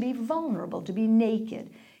words, to be vulnerable, to be naked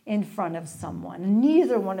in front of someone.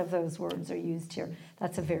 Neither one of those words are used here.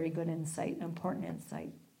 That's a very good insight, an important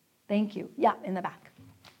insight. Thank you. Yeah, in the back.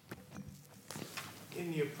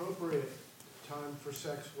 In the appropriate time for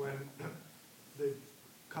sex, when the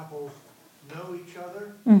couples know each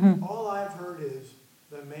other, all I've heard is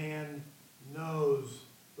the man knows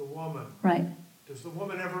the woman. Right. Does the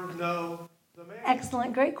woman ever know the man?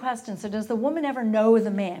 Excellent, great question. So does the woman ever know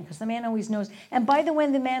the man? Because the man always knows. And by the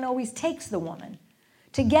way, the man always takes the woman.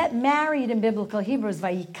 To get married in biblical Hebrew is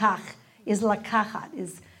vayikach, is lakachat,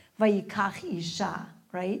 is vayikach isha,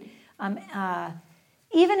 right?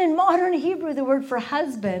 Even in modern Hebrew, the word for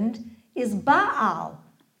husband is Baal,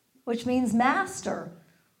 which means master.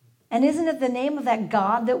 And isn't it the name of that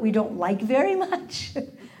god that we don't like very much?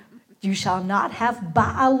 You shall not have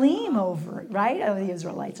Baalim over it, right? Oh, the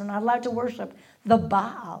Israelites are not allowed to worship the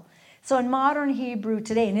Baal. So in modern Hebrew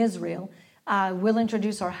today in Israel, we'll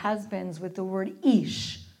introduce our husbands with the word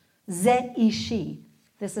ish, zet ishi.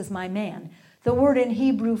 This is my man. The word in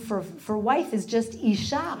Hebrew for wife is just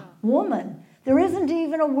isha, woman. There isn't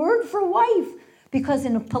even a word for wife, because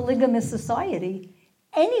in a polygamous society,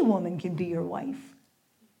 any woman can be your wife,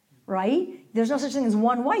 right? There's no such thing as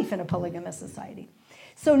one wife in a polygamous society.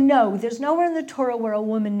 So no, there's nowhere in the Torah where a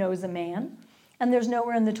woman knows a man, and there's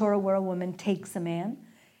nowhere in the Torah where a woman takes a man.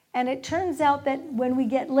 And it turns out that when we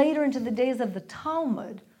get later into the days of the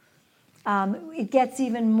Talmud, it gets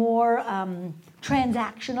even more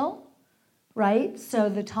transactional, right? So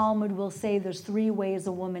the Talmud will say there's 3 ways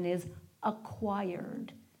a woman is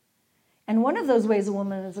acquired. And one of those ways a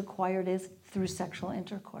woman is acquired is through sexual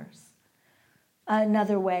intercourse.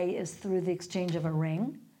 Another way is through the exchange of a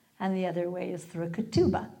ring, and the other way is through a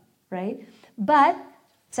ketubah, right? But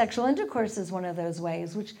sexual intercourse is one of those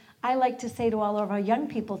ways, which I like to say to all of our young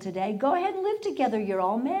people today, go ahead and live together. You're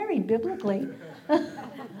all married biblically.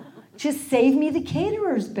 Just save me the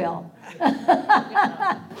caterer's bill.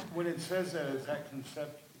 When it says that, is that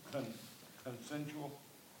consensual?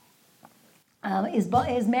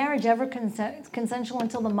 Is marriage ever consensual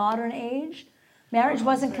until the modern age? Marriage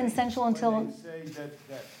wasn't consensual until... When they say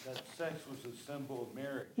that sex was a symbol of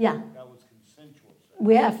marriage, yeah. that was consensual sex.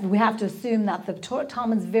 we have to assume that the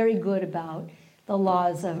Talmud's very good about the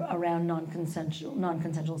laws around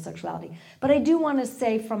non-consensual sexuality. But I do want to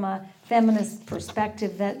say from a feminist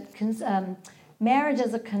perspective that marriage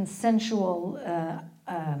as a consensual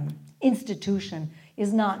institution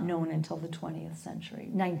is not known until the 19th century,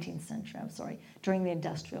 during the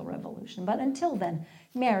Industrial Revolution. But until then,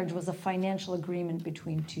 marriage was a financial agreement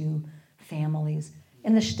between two families.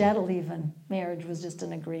 In the shtetl even, marriage was just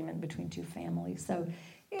an agreement between two families. So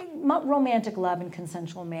romantic love and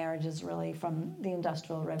consensual marriage is really from the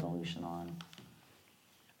Industrial Revolution on.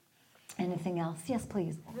 Anything else? Yes,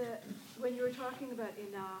 please. When you were talking about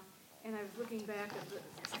Inah, and I was looking back to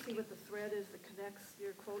see what the thread is that connects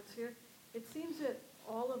your quotes here, it seems that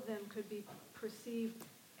all of them could be perceived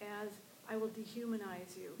as, I will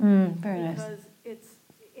dehumanize you. Very nice. Because it's,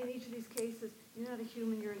 in each of these cases, you're not a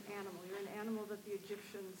human, you're an animal. You're an animal that the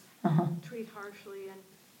Egyptians treat harshly, and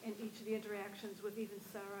each of the interactions with even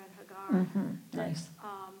Sarah and Hagar. Nice.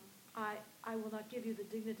 I will not give you the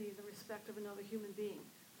dignity and the respect of another human being.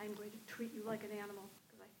 I'm going to treat you like an animal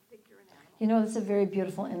because I think you're an animal. You know, that's a very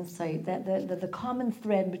beautiful insight, that the common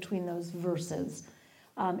thread between those verses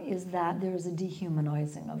is that there is a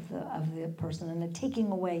dehumanizing of the person and the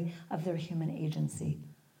taking away of their human agency.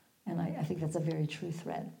 And I think that's a very true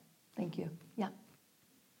thread. Thank you. Yeah.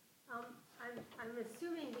 I'm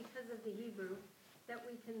assuming because of the Hebrew that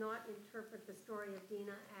we cannot interpret the story of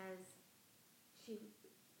Dinah as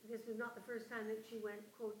this was not the first time that she went,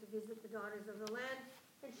 quote, to visit the daughters of the land,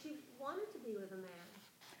 and she wanted to be with a man.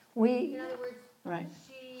 In other words, right.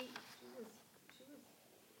 she was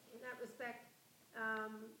in that respect,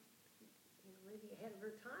 maybe ahead of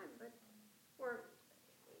her time, or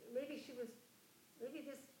maybe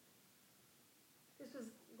this was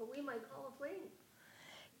what we might call a fling.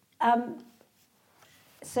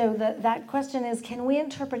 So that question is, can we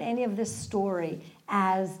interpret any of this story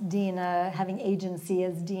as Dinah having agency,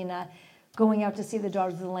 as Dinah going out to see the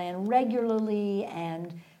daughters of the land regularly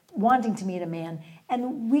and wanting to meet a man?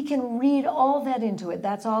 And we can read all that into it.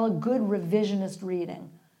 That's all a good revisionist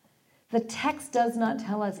reading. The text does not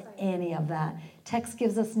tell us any of that. Text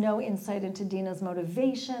gives us no insight into Dinah's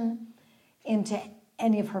motivation, into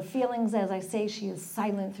any of her feelings. As I say, she is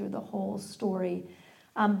silent through the whole story.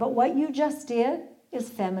 But what you just did is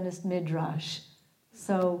feminist midrash.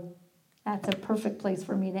 So that's a perfect place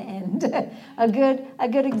for me to end. a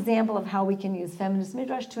good example of how we can use feminist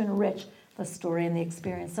midrash to enrich the story and the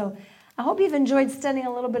experience. So I hope you've enjoyed studying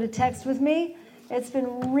a little bit of text with me. It's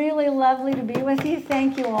been really lovely to be with you.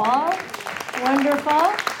 Thank you all.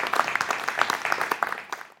 Wonderful.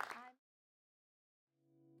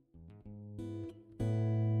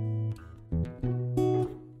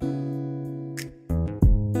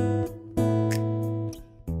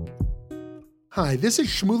 Hi, this is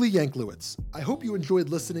Shmuley Yanklowitz. I hope you enjoyed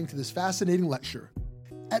listening to this fascinating lecture.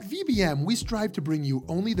 At VBM, we strive to bring you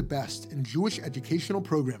only the best in Jewish educational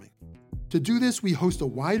programming. To do this, we host a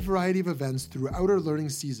wide variety of events throughout our learning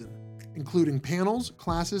season, including panels,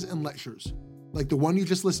 classes, and lectures, like the one you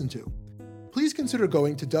just listened to. Please consider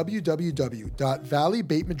going to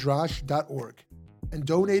www.valleybeitmidrash.org and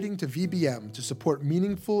donating to VBM to support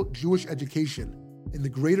meaningful Jewish education in the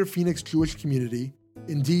greater Phoenix Jewish community,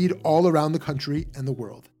 indeed all around the country and the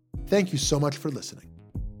world. Thank you so much for listening.